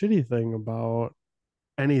 the shitty thing about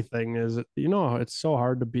anything is, it's so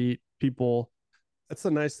hard to beat people. That's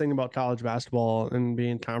the nice thing about college basketball and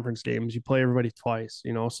being conference games. You play everybody twice,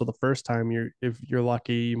 so the first time if you're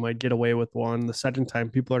lucky, you might get away with one. The second time,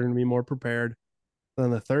 people are going to be more prepared.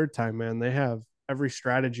 Then the third time, man, they have every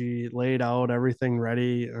strategy laid out, everything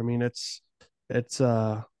ready. I mean, it's it's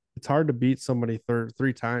hard to beat somebody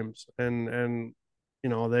three times. And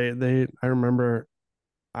they I remember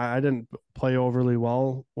I didn't play overly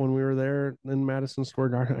well when we were there in Madison Square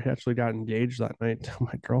Garden. I actually got engaged that night to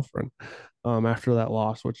my girlfriend after that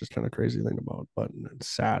loss, which is kind of crazy thing about, but it's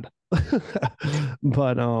sad.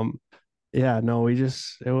 But yeah, no, it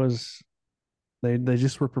was they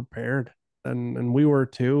just were prepared, and we were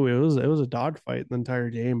too. It was a dogfight the entire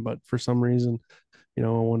game, but for some reason,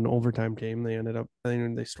 when overtime came, they ended up I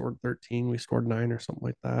think they scored 13, we scored 9 or something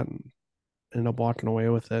like that, and ended up walking away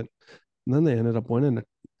with it. And then they ended up winning. Did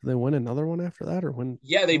they win another one after that, or win?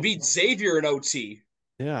 Yeah, they Oh, beat Xavier in OT.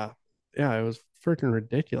 yeah, yeah, it was freaking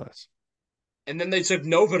ridiculous. And then they took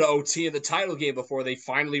Nova to OT in the title game before they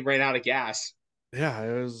finally ran out of gas. Yeah,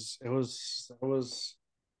 that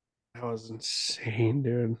was insane,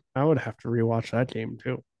 dude. I would have to rewatch that game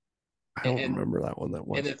too. I don't And remember that one that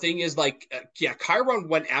and the much. thing is, like, yeah, Chiron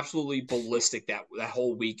went absolutely ballistic that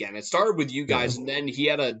whole weekend. It started with you Yeah, guys, and then he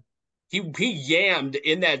yammed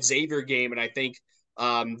in that Xavier game, and I think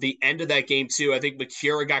the end of that game too. I think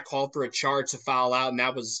Makira got called for a charge to foul out, and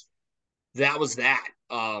that was that.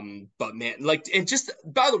 But man, like, and just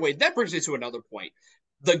by the way, that brings me to another point.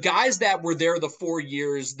 The guys that were there the 4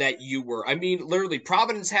 years that you were, I mean, literally,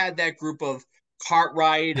 Providence had that group of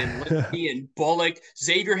Cartwright and Lindsey and Bullock.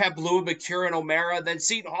 Xavier had Blue, McCure, and O'Mara. Then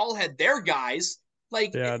Seton Hall had their guys.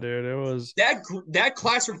 Like yeah, dude. It was. that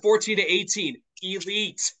class from 14 to 18,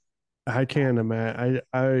 elite. I can't imagine.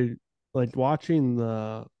 I like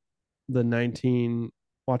the 19,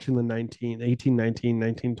 watching the 19, 18, 19,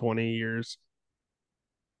 19, 20 years.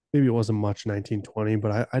 Maybe it wasn't much 1920,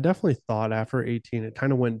 but I definitely thought after 18 it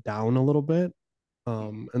kind of went down a little bit.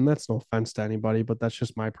 And that's no offense to anybody, but that's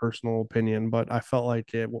just my personal opinion. But I felt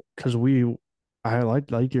like it because I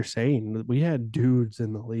like you're saying, we had dudes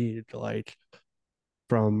in the league like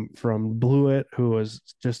from Blewett, who was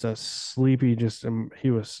just a sleepy, just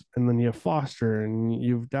he was, and then you have Foster, and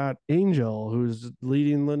you've got Angel, who's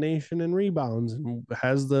leading the nation in rebounds and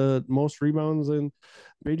has the most rebounds in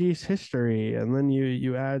Big East history, and then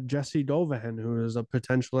you add Jesse Dovan, who is a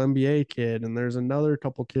potential NBA kid, and there's another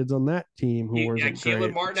couple kids on that team who Yeah, wasn't Keelan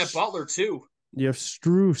great. Martin at Butler too. You have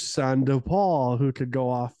Struess on DePaul, who could go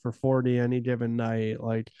off for 40 any given night.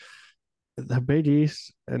 Like the Big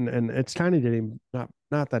East, and it's kind of getting,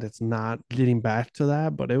 not that it's not getting back to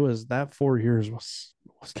that, but it was that 4 years was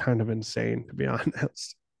kind of insane, to be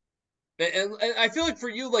honest. And I feel like for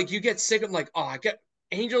you, like you get sick of like, oh, I get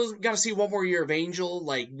Angels got to see one more year of Angel.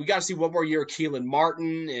 Like we got to see one more year of Keelan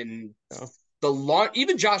Martin and Yeah, the long,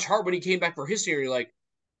 even Josh Hart when he came back for his year. You're like,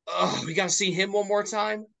 oh, we got to see him one more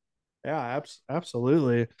time. yeah,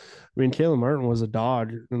 absolutely. I mean, Caleb Martin was a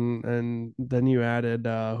dog, and then you added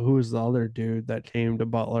who was the other dude that came to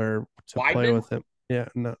Butler to play Weidman, with him? Yeah,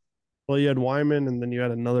 no. Well, you had Wyman, and then you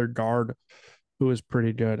had another guard who was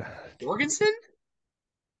pretty good. Jorgensen.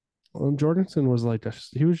 Well, Jorgensen was like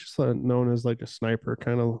he was just known as like a sniper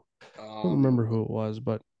kind of. I don't Um, remember who it was,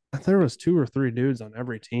 but there was two or three dudes on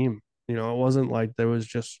every team. You know, it wasn't like there was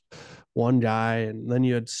just one guy, and then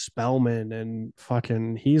you had Spellman and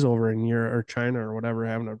fucking he's over in Europe or China or whatever,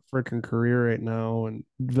 having a freaking career right now, and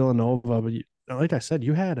Villanova. But like I said,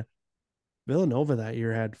 you had Villanova that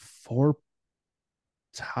year had four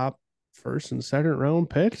top first and second round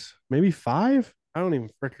picks, maybe five. I don't even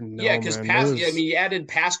freaking yeah, know, because man. There I was mean, you added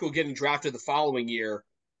Pascal getting drafted the following year,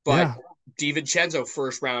 but yeah, DiVincenzo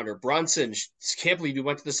first rounder, Brunson can't believe he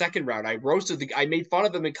went to the second round. I made fun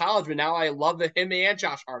of him in college, but now I love him and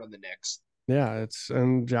Josh Hart on the Knicks. yeah. It's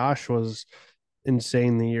and Josh was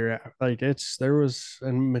insane the year. Like it's there was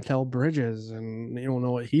and Mikal Bridges, and you don't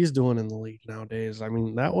know what he's doing in the league nowadays. I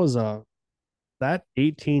mean, that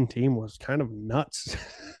 18 team was kind of nuts.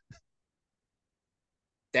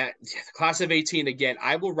 That yeah, the class of 18 again,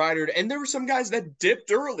 I will ride it. And there were some guys that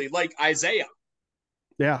dipped early, like Isaiah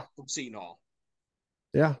Yeah, from Seton Hall.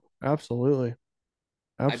 yeah, absolutely,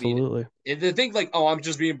 I mean, absolutely. and to think like, oh, I'm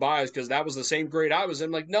just being biased because that was the same grade I was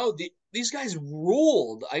in. Like, no, these guys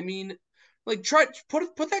ruled. I mean, like try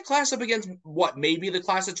put that class up against what maybe the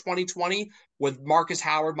class of 2020 with Marcus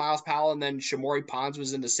Howard, Miles Powell, and then Shamori Pons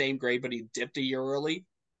was in the same grade, but he dipped a year early.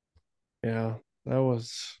 Yeah, that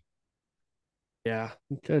was yeah.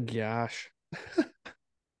 Good gosh,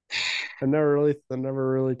 I never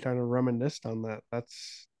really kind of reminisced on that.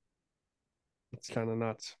 That's kind of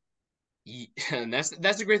nuts. And that's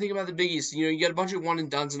the great thing about the Big East. You know, you get a bunch of one and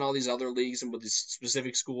dones in all these other leagues and with these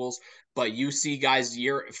specific schools, but you see guys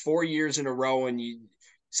 4 years in a row, and you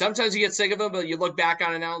sometimes you get sick of them, but you look back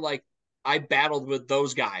on it now like I battled with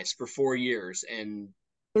those guys for 4 years, and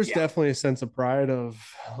There's yeah, definitely a sense of pride of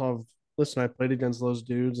listen, I played against those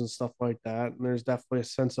dudes and stuff like that, and there's definitely a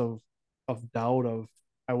sense of doubt of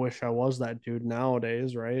I wish I was that dude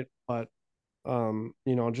nowadays, right? But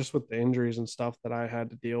you know, just with the injuries and stuff that I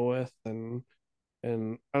had to deal with, and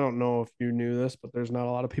I don't know if you knew this, but there's not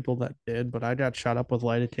a lot of people that did, but I got shot up with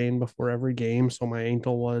lidocaine before every game, so my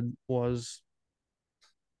ankle was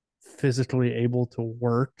physically able to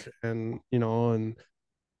work, and you know, and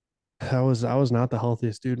I was not the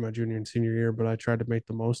healthiest dude my junior and senior year, but I tried to make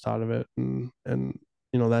the most out of it, and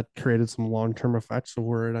you know that created some long term effects of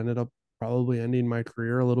where it ended up probably ending my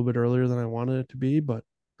career a little bit earlier than I wanted it to be. But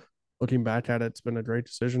looking back at it, it's been a great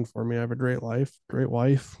decision for me. I have a great life, great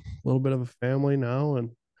wife, a little bit of a family now,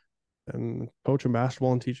 and coaching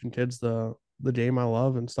basketball and teaching kids the game I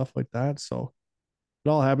love and stuff like that. So it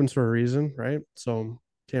all happens for a reason, right? So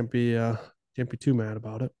can't be too mad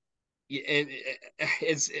about it. yeah, and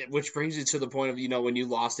which brings you to the point of when you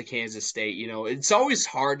lost to Kansas State, it's always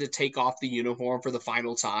hard to take off the uniform for the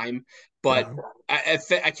final time, but Yeah,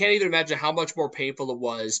 I can't even imagine how much more painful it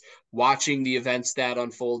was watching the events that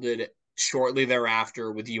unfolded shortly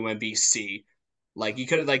thereafter with UMBC. Like you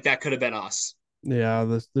could have like that could have been us. yeah,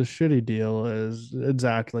 the shitty deal is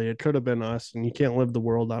exactly it could have been us, and you can't live the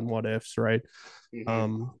world on what ifs, right?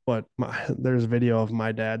 Mm-hmm. But there's video of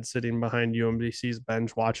my dad sitting behind UMBC's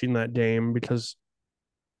bench watching that game because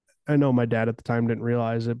I know my dad at the time didn't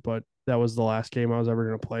realize it, but that was the last game I was ever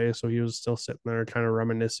going to play, so he was still sitting there kind of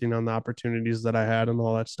reminiscing on the opportunities that I had and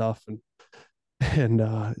all that stuff, and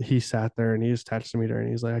he sat there and he was texting me there and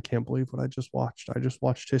he's like, I can't believe what I just watched. I just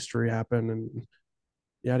watched history happen and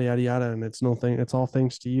yada yada yada, and it's no thing, it's all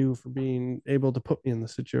thanks to you for being able to put me in the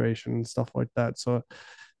situation and stuff like that. So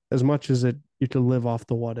as much as it you could live off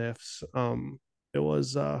the what ifs, it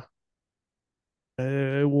was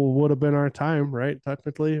it would have been our time, right?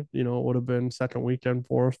 Technically, it would have been second weekend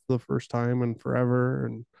for us for the first time and forever.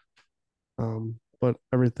 And but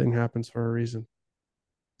everything happens for a reason.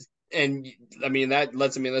 And let's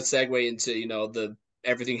segue into, the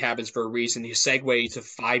everything happens for a reason. You segue to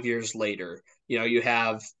 5 years later. You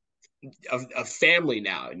have a family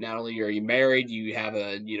now. Not only are you married, you have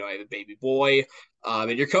a baby boy,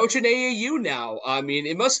 and you're coaching AAU now. I mean,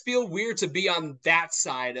 it must feel weird to be on that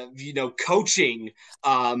side of coaching.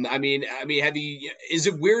 Have you? Is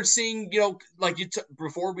it weird seeing like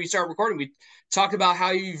before we start recording, we talked about how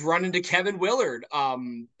you've run into Kevin Willard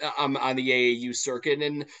on the AAU circuit,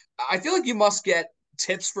 and I feel like you must get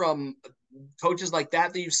tips from coaches like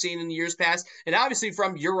that you've seen in years past, and obviously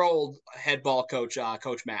from your old head ball coach,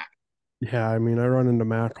 Coach Mac. Yeah, I mean, I run into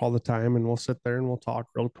Mac all the time, and we'll sit there and we'll talk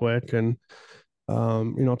real quick and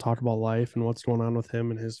talk about life and what's going on with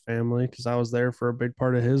him and his family. Because I was there for a big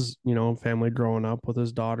part of his, family growing up with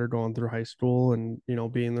his daughter going through high school, and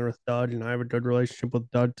being there with Dud. And I have a good relationship with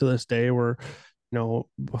Dud to this day. Where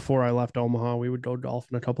before I left Omaha, we would go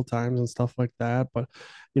golfing a couple times and stuff like that. But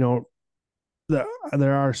you know,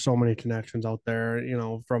 there are so many connections out there,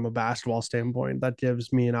 from a basketball standpoint, that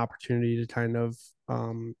gives me an opportunity to kind of,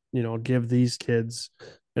 give these kids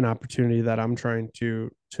an opportunity that I'm trying to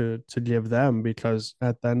give them, because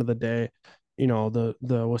at the end of the day,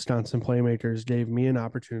 the Wisconsin Playmakers gave me an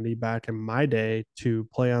opportunity back in my day to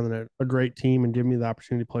play on a great team and give me the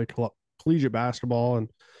opportunity to play collegiate basketball. And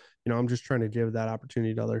I'm just trying to give that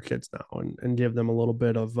opportunity to other kids now, and give them a little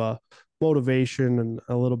bit of motivation and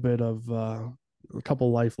a little bit of a couple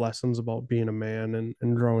life lessons about being a man,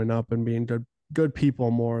 and growing up and being good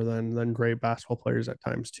people more than great basketball players at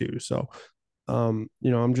times too. So I'm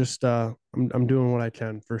just I'm doing what I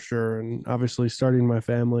can for sure. And obviously starting my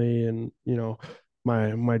family, and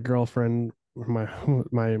my girlfriend,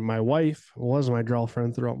 my wife was my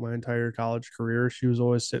girlfriend throughout my entire college career. She was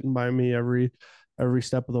always sitting by me every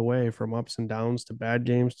step of the way, from ups and downs to bad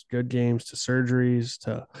games to good games to surgeries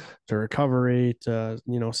to recovery to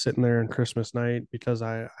sitting there on Christmas night because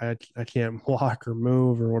I can't walk or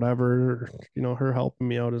move or whatever. Her helping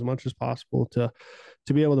me out as much as possible to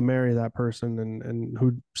be able to marry that person, and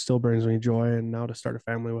who still brings me joy, and now to start a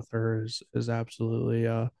family with her is absolutely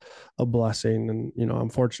a blessing. And I'm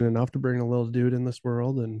fortunate enough to bring a little dude in this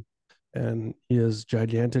world, and he is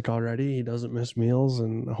gigantic already. He doesn't miss meals,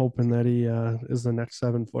 and hoping that he is the next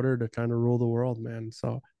 7 footer to kind of rule the world, man.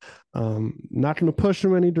 So not going to push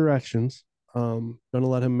him any directions. Going to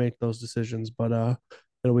let him make those decisions, but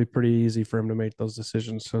it'll be pretty easy for him to make those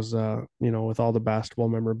decisions because with all the basketball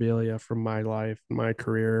memorabilia from my life, my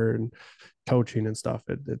career, and coaching and stuff,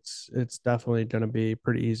 it's definitely going to be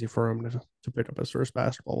pretty easy for him to pick up his first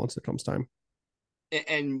basketball once it comes time.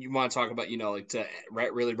 And you want to talk about, like to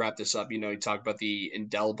really wrap this up, you talk about the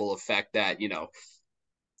indelible effect that,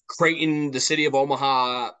 Creighton, the city of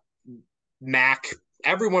Omaha, Mac,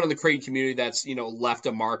 everyone in the Creighton community that's, left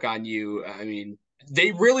a mark on you. I mean,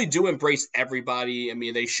 they really do embrace everybody. I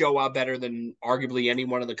mean, they show up better than arguably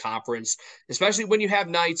anyone in the conference, especially when you have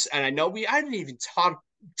nights. And I know I didn't even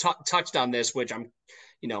touched on this, which I'm,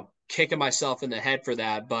 kicking myself in the head for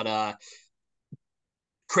that. But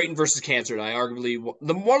Creighton versus Cancer, and I arguably one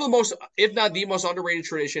of the most, if not the most underrated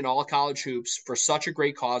tradition, all college hoops for such a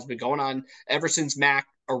great cause, been going on ever since Mac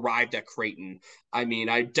arrived at Creighton. I mean,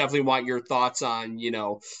 I definitely want your thoughts on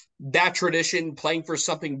that tradition, playing for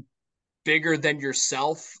something bigger than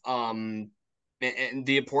yourself, and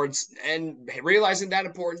the importance, and realizing that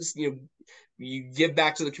importance. You give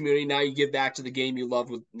back to the community now. You give back to the game you love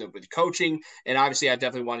with coaching, and obviously, I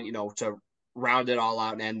definitely want to round it all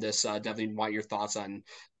out and end this. Definitely want your thoughts on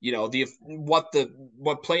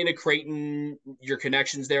what playing at Creighton, your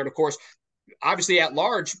connections there, and of course, obviously at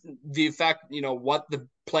large, the effect what the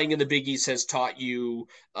playing in the Big East has taught you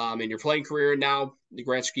in your playing career, and now the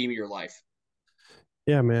grand scheme of your life.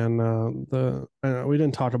 Yeah, man. The We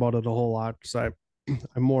didn't talk about it a whole lot because I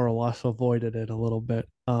more or less avoided it a little bit.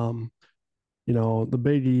 The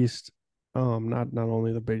Big East, not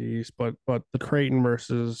only the Big East, but the Creighton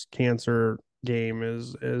versus Cancer game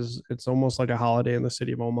is it's almost like a holiday in the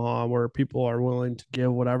city of Omaha, where people are willing to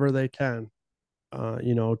give whatever they can,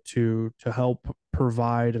 to help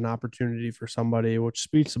provide an opportunity for somebody, which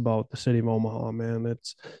speaks about the city of Omaha, man.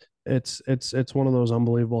 It's one of those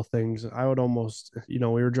unbelievable things. I would almost, we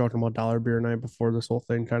were joking about dollar beer night before this whole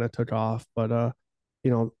thing kind of took off, but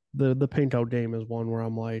the paint out game is one where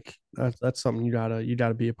I'm like, that's something you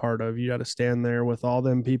gotta be a part of. You gotta stand there with all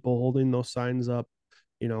them people holding those signs up.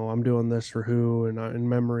 I'm doing this for who, and in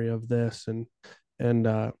memory of this, And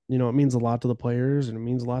it means a lot to the players and it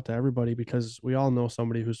means a lot to everybody because we all know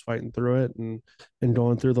somebody who's fighting through it and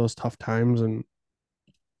going through those tough times. And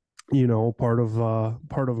part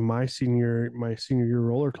of my senior year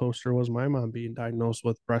roller coaster was my mom being diagnosed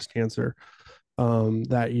with breast cancer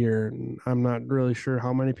that year. And I'm not really sure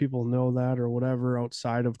how many people know that or whatever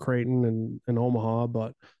outside of Creighton and Omaha,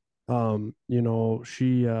 but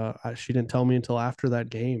she didn't tell me until after that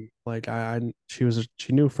game. Like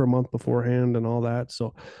she knew for a month beforehand and all that.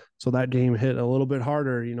 So that game hit a little bit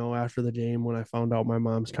harder, after the game when I found out my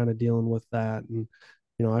mom's kind of dealing with that. And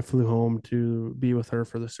I flew home to be with her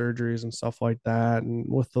for the surgeries and stuff like that and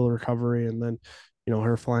with the recovery. And then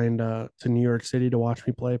her flying to New York City to watch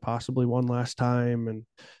me play possibly one last time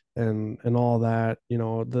and all that.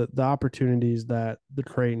 The opportunities that the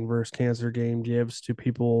Creighton versus Cancer game gives to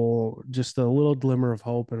people, just a little glimmer of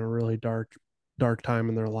hope in a really dark time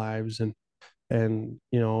in their lives. And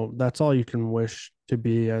that's all you can wish to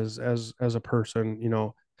be as a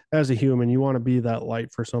person. As a human, you want to be that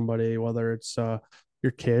light for somebody, whether it's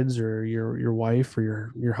your kids or your wife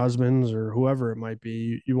or your husbands or whoever it might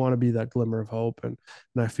be. You want to be that glimmer of hope. And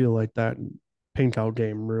I feel like that paint out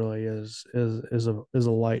game really is a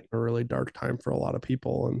light in a really dark time for a lot of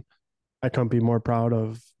people. And I couldn't be more proud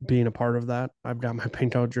of being a part of that. I've got my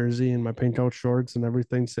paint out jersey and my paint out shorts and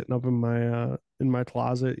everything sitting up in my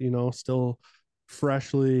closet, still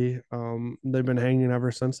freshly. They've been hanging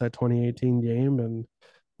ever since that 2018 game. And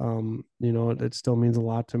it still means a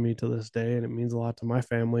lot to me to this day, and it means a lot to my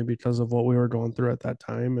family because of what we were going through at that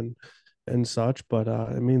time and such. But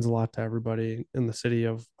it means a lot to everybody in the city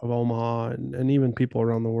of Omaha and even people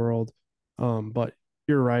around the world. But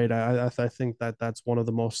you're right. I think that that's one of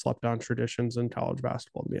the most slept on traditions in college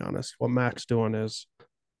basketball. To be honest, what Mac's doing is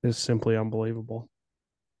simply unbelievable.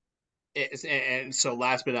 And so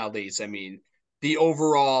last but not least, I mean, the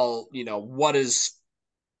overall,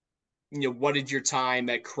 what did your time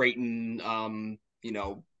at Creighton, and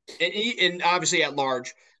obviously at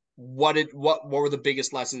large, what were the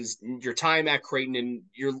biggest lessons your time at Creighton and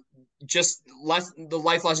your just the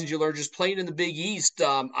life lessons you learned just playing in the Big East,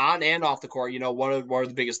 on and off the court? What are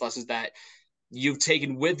the biggest lessons that you've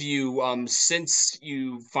taken with you, since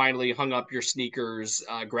you finally hung up your sneakers,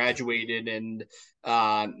 graduated, and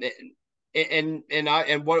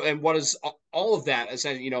what does all of that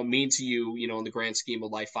mean to you, in the grand scheme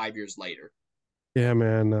of life 5 years later? Yeah,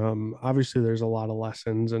 man. Obviously, there's a lot of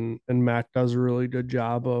lessons, and Mac does a really good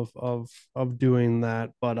job of doing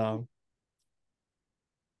that. But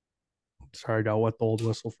sorry, I got wet the old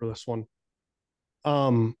whistle for this one.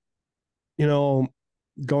 Um, you know,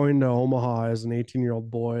 going to Omaha as an 18-year-old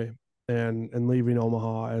boy and leaving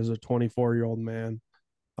Omaha as a 24-year-old man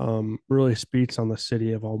really speaks on the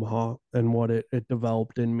city of Omaha and what it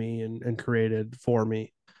developed in me and created for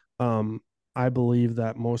me. Um, I believe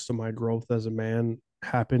that most of my growth as a man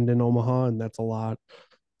happened in Omaha, and that's a lot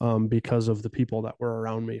because of the people that were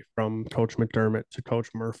around me, from Coach McDermott to Coach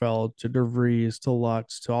Murfeld to DeVries to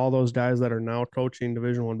Lutz to all those guys that are now coaching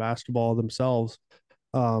Division One basketball themselves.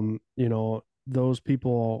 Those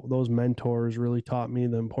people, those mentors really taught me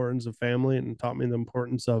the importance of family and taught me the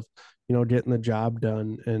importance of, getting the job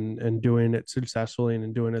done and doing it successfully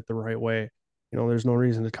and doing it the right way. There's no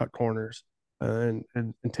reason to cut corners and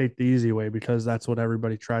take the easy way because that's what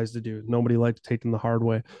everybody tries to do. Nobody likes taking the hard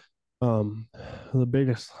way. Um, the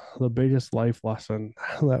biggest life lesson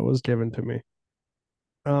that was given to me.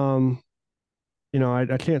 Um,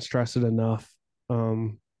 I can't stress it enough.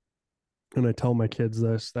 And I tell my kids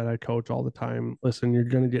this that I coach all the time. Listen, you're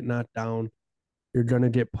gonna get knocked down, you're gonna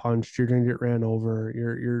get punched, you're gonna get ran over,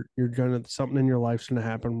 you're gonna something in your life's gonna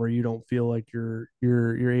happen where you don't feel like you're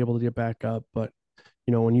able to get back up. But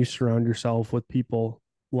when you surround yourself with people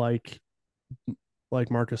like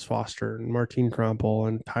Marcus Foster and Martin Krampel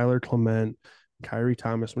and Tyler Clement, Kyrie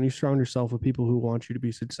Thomas, when you surround yourself with people who want you to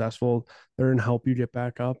be successful, they're going to help you get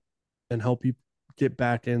back up and help you get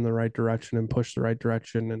back in the right direction and push the right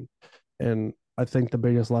direction. And I think the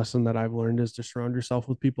biggest lesson that I've learned is to surround yourself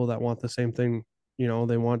with people that want the same thing.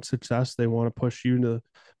 They want success. They want to push you to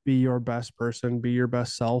be your best person, be your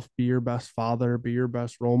best self, be your best father, be your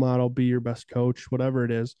best role model, be your best coach, whatever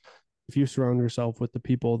it is. If you surround yourself with the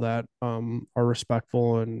people that are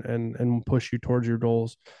respectful and push you towards your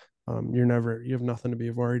goals, you have nothing to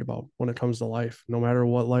be worried about when it comes to life. No matter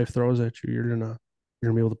what life throws at you, you're gonna be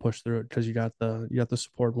able to push through it because you got the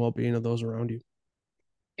support and well being of those around you.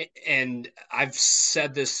 And I've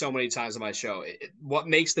said this so many times on my show. What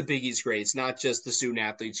makes the Big East great? It's not just the student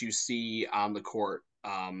athletes you see on the court,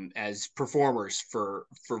 as performers for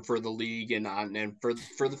the league and for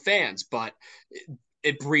the fans, but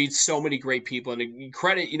it breeds so many great people. And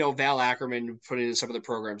credit, Val Ackerman putting in some of the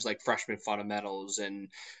programs like freshman fundamentals and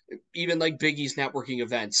even like Big East networking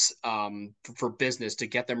events for business to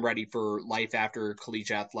get them ready for life after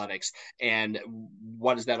collegiate athletics. And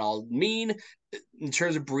what does that all mean in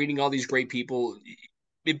terms of breeding all these great people?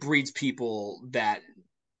 It breeds people that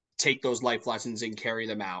take those life lessons and carry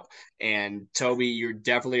them out. And Toby, you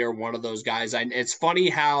definitely are one of those guys. It's funny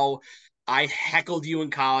how I heckled you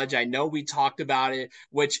in college. I know we talked about it.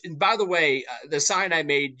 Which, by the way, the sign I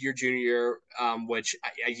made your junior year, which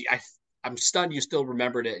I'm stunned you still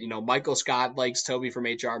remembered it. Michael Scott likes Toby from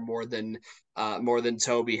HR more than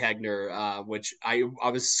Toby Hegner, which I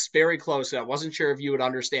was very close. I wasn't sure if you would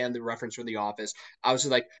understand the reference from The Office. I was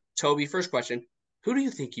like, Toby, first question, who do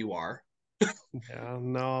you think you are? Yeah,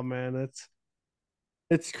 no, man,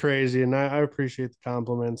 it's crazy, and I appreciate the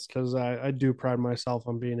compliments because I do pride myself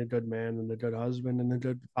on being a good man and a good husband and a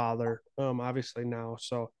good father. Obviously now,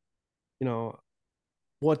 so you know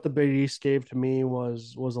what the Big East gave to me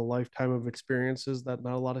was a lifetime of experiences that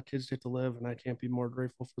not a lot of kids get to live, and I can't be more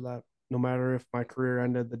grateful for that. No matter if my career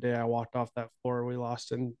ended the day I walked off that floor we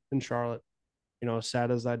lost in Charlotte, as sad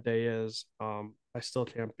as that day is, I still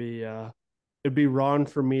can't be. It'd be wrong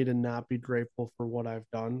for me to not be grateful for what I've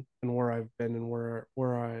done and where I've been and where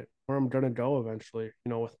I'm gonna go eventually.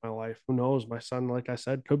 With my life, who knows? My son, like I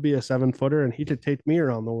said, could be a 7 footer, and he could take me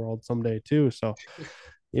around the world someday too. So,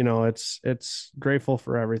 it's grateful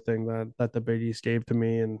for everything that the Big East gave to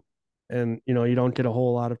me, and you don't get a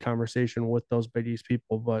whole lot of conversation with those Big East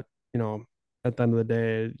people, but at the end of the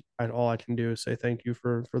day, all I can do is say thank you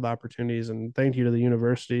for the opportunities, and thank you to the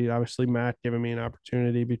university. Obviously, Matt giving me an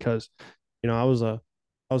opportunity because I was a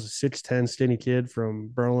 6'10" skinny kid from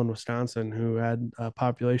Berlin, Wisconsin, who had a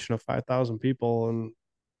population of 5,000 people, and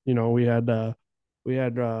we had the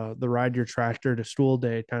ride your tractor to school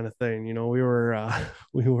day kind of thing. We were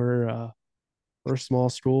we're a small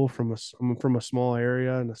school I'm from a small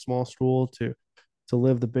area and a small school to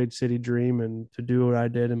live the big city dream and to do what I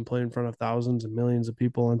did and play in front of thousands and millions of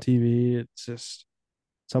people on TV. It's just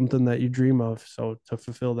something that you dream of. So to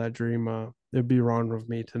fulfill that dream, it'd be wrong of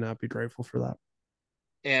me to not be grateful for that.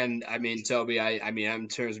 And I mean, Toby, I mean, in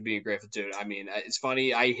terms of being grateful, dude, I mean, it's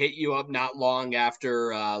funny. I hit you up not long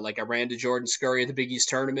after, like, I ran to Jordan Scurry at the Big East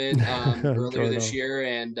tournament earlier this Jordo. year,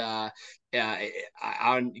 and yeah,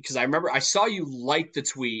 because I remember I saw you like the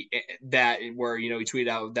tweet that where he tweeted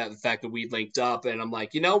out that the fact that we linked up, and I'm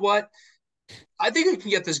like, you know what? I think I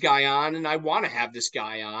can get this guy on, and I want to have this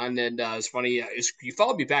guy on. And it's funny, you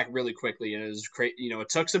followed me back really quickly, and it was great. It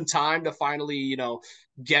took some time to finally,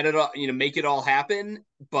 get it, make it all happen.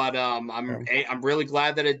 But I'm really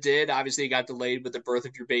glad that it did. Obviously, it got delayed with the birth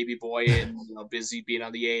of your baby boy, and busy being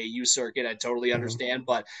on the AAU circuit. I totally Yeah, understand,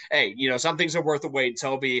 but hey, some things are worth the wait.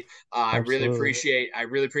 Toby, absolutely. I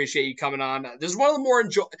really appreciate you coming on. This is one of the more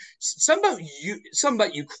enjoy. Some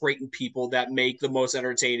about you Creighton people that make the most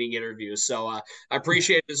entertaining interviews. So I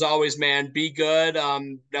appreciate it as always, man. Be good.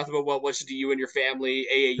 Nothing but well wishes to you and your family,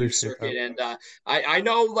 AAU Appreciate that. circuit, and I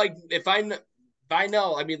know like if I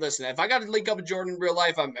know, I mean, listen, if I got to link up with Jordan in real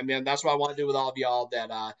life, I mean, that's what I want to do with all of y'all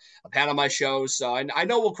that I've had on my shows. So I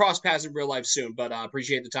know we'll cross paths in real life soon, but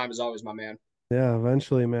appreciate the time as always, my man. Yeah,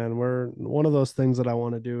 eventually, man. We're one of those things that I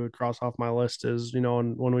want to do cross off my list is,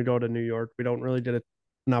 when we go to New York, we don't really get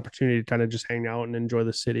an opportunity to kind of just hang out and enjoy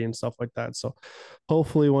the city and stuff like that. So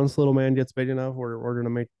hopefully once little man gets big enough, we're gonna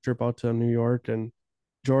make the trip out to New York, and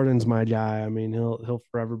Jordan's my guy. I mean, he'll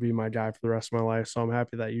forever be my guy for the rest of my life. So I'm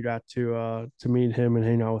happy that you got to meet him and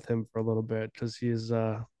hang out with him for a little bit because he's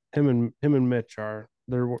him and Mitch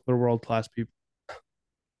they're world class people.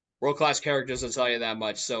 World class characters, I'll tell you that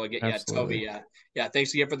much. So again, yeah, Absolutely. Toby, yeah,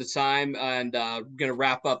 thanks again for the time, and gonna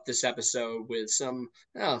wrap up this episode with some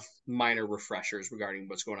minor refreshers regarding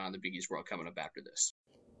what's going on in the Big East world coming up after this.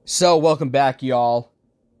 So, welcome back, y'all.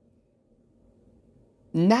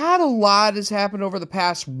 Not a lot has happened over the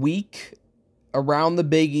past week around the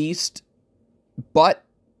Big East, but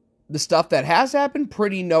the stuff that has happened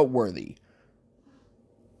pretty noteworthy.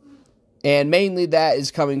 And mainly that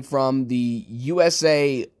is coming from the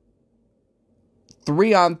USA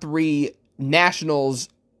 3-on-3 nationals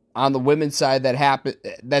on the women's side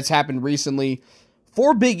that's happened recently.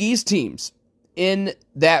 4 Big East teams in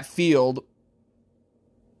that field,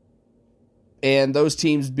 and those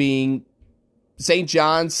teams being St.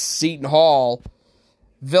 John's, Seton Hall,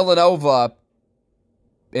 Villanova,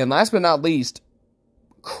 and last but not least,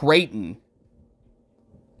 Creighton.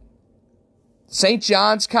 St.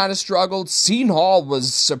 John's kind of struggled. Seton Hall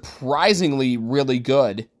was surprisingly really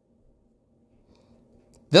good.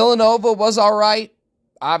 Villanova was all right.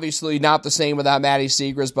 obviously not the same without Maddie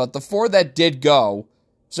Segrist, but the 4 that did go,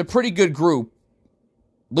 it's a pretty good group.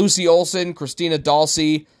 Lucy Olson, Christina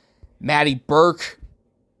Dalsey, Maddie Burke,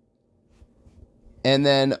 and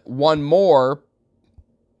then one more,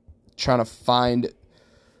 trying to find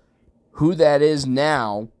who that is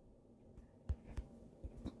now.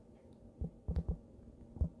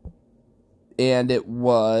 And it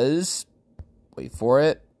was, wait for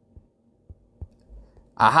it.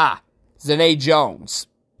 Aha, Zanae Jones.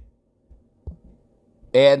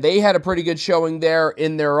 And they had a pretty good showing there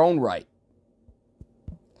in their own right.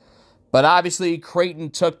 But obviously,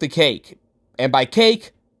 Creighton took the cake. And by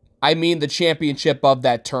cake, I mean the championship of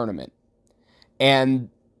that tournament. And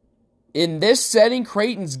in this setting,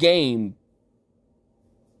 Creighton's game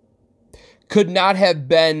could not have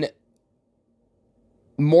been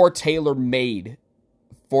more tailor-made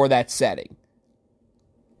for that setting.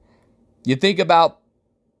 You think about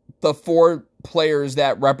the 4 players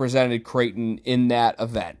that represented Creighton in that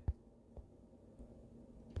event.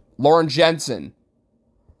 Lauren Jensen,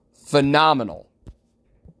 phenomenal.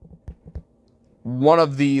 One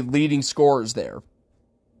of the leading scorers there.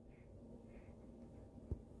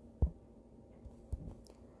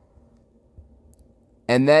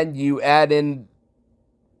 And then you add in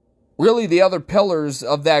really the other pillars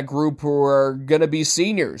of that group who are going to be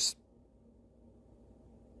seniors.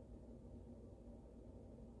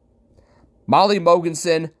 Molly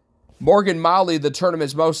Mogensen, Morgan Molly, the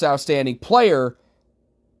tournament's most outstanding player,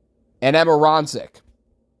 and Emma Ronzik.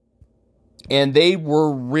 And they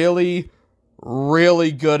were really,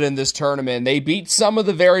 really good in this tournament. They beat some of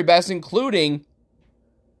the very best, including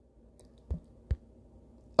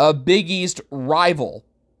a Big East rival.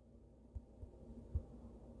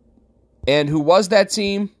 And who was that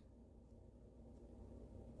team?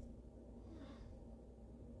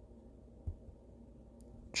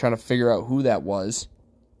 Trying to figure out who that was.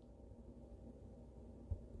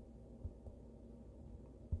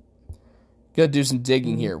 Gonna do some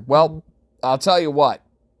digging here. Well, I'll tell you what.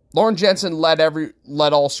 Lauren Jensen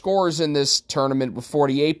led all scorers in this tournament with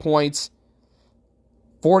 48 points.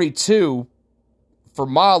 42 for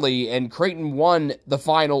Molly, and Creighton won the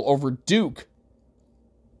final over Duke.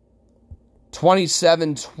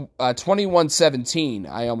 21-17.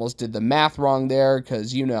 I almost did the math wrong there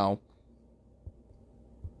because, you know.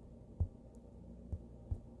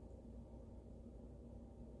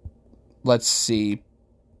 Let's see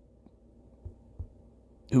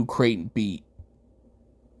who Creighton beat.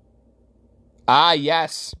 Ah,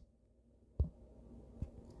 yes.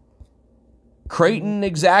 Creighton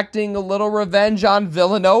exacting a little revenge on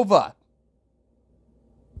Villanova.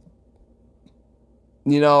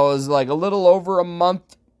 You know, it was like a little over a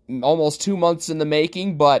month, almost 2 months in the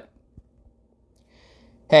making, but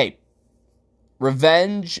hey,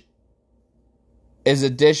 revenge is a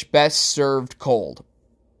dish best served cold.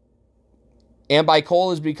 And by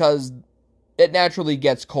cold is because it naturally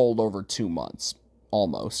gets cold over 2 months,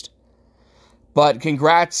 almost. But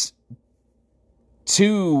congrats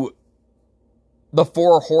to the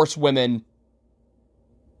 4 horsewomen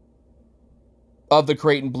of the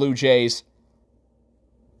Creighton Bluejays.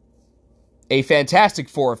 A fantastic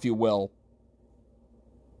 4, if you will,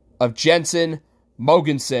 of Jensen,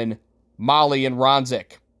 Mogensen, Molly, and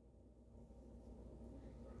Ronzik.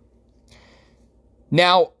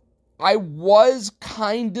 Now, I was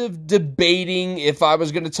kind of debating if I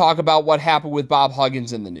was going to talk about what happened with Bob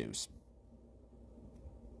Huggins in the news.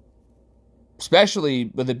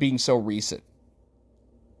 Especially with it being so recent.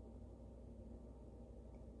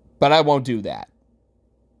 But I won't do that.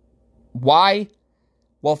 Why?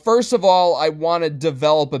 Well, first of all, I want to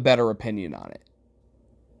develop a better opinion on it.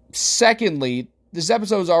 Secondly, this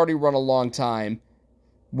episode's already run a long time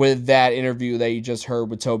with that interview that you just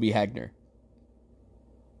heard with Toby Hegner.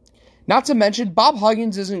 Not to mention, Bob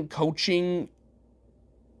Huggins isn't coaching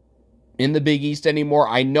in the Big East anymore.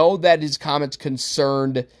 I know that his comments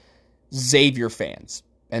concerned Xavier fans,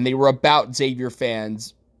 and they were about Xavier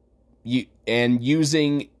fans and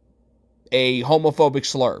using a homophobic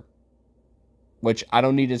slur. Which I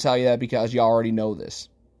don't need to tell you that because you already know this.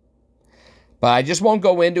 But I just won't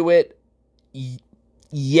go into it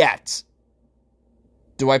yet.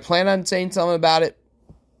 Do I plan on saying something about it?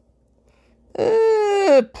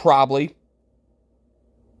 Probably.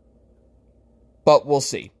 But we'll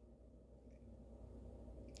see.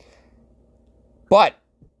 But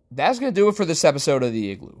that's going to do it for this episode of the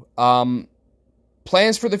Igloo.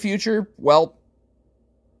 Plans for the future? Well,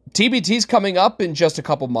 TBT's coming up in just a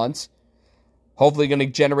couple months. Hopefully going to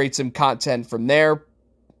generate some content from there.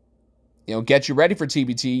 You know, get you ready for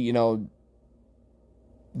TBT. You know,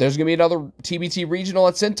 there's going to be another TBT regional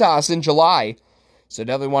at Cintas in July. So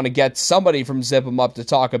definitely want to get somebody from Zip 'em Up to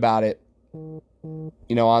talk about it,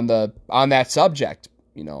 on that subject,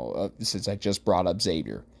 since I just brought up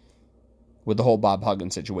Xavier with the whole Bob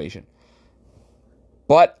Huggins situation.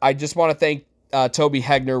 But I just want to thank Toby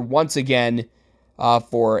Hegner once again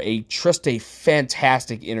for just a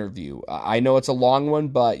fantastic interview. I know it's a long one,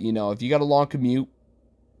 but, if you got a long commute,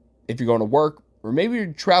 if you're going to work, or maybe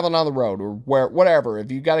you're traveling on the road, or whatever, if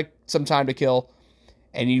you got some time to kill,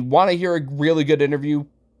 and you want to hear a really good interview,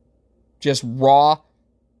 just raw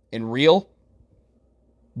and real,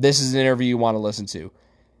 this is an interview you want to listen to.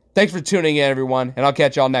 Thanks for tuning in, everyone, and I'll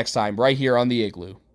catch y'all next time right here on the Igloo.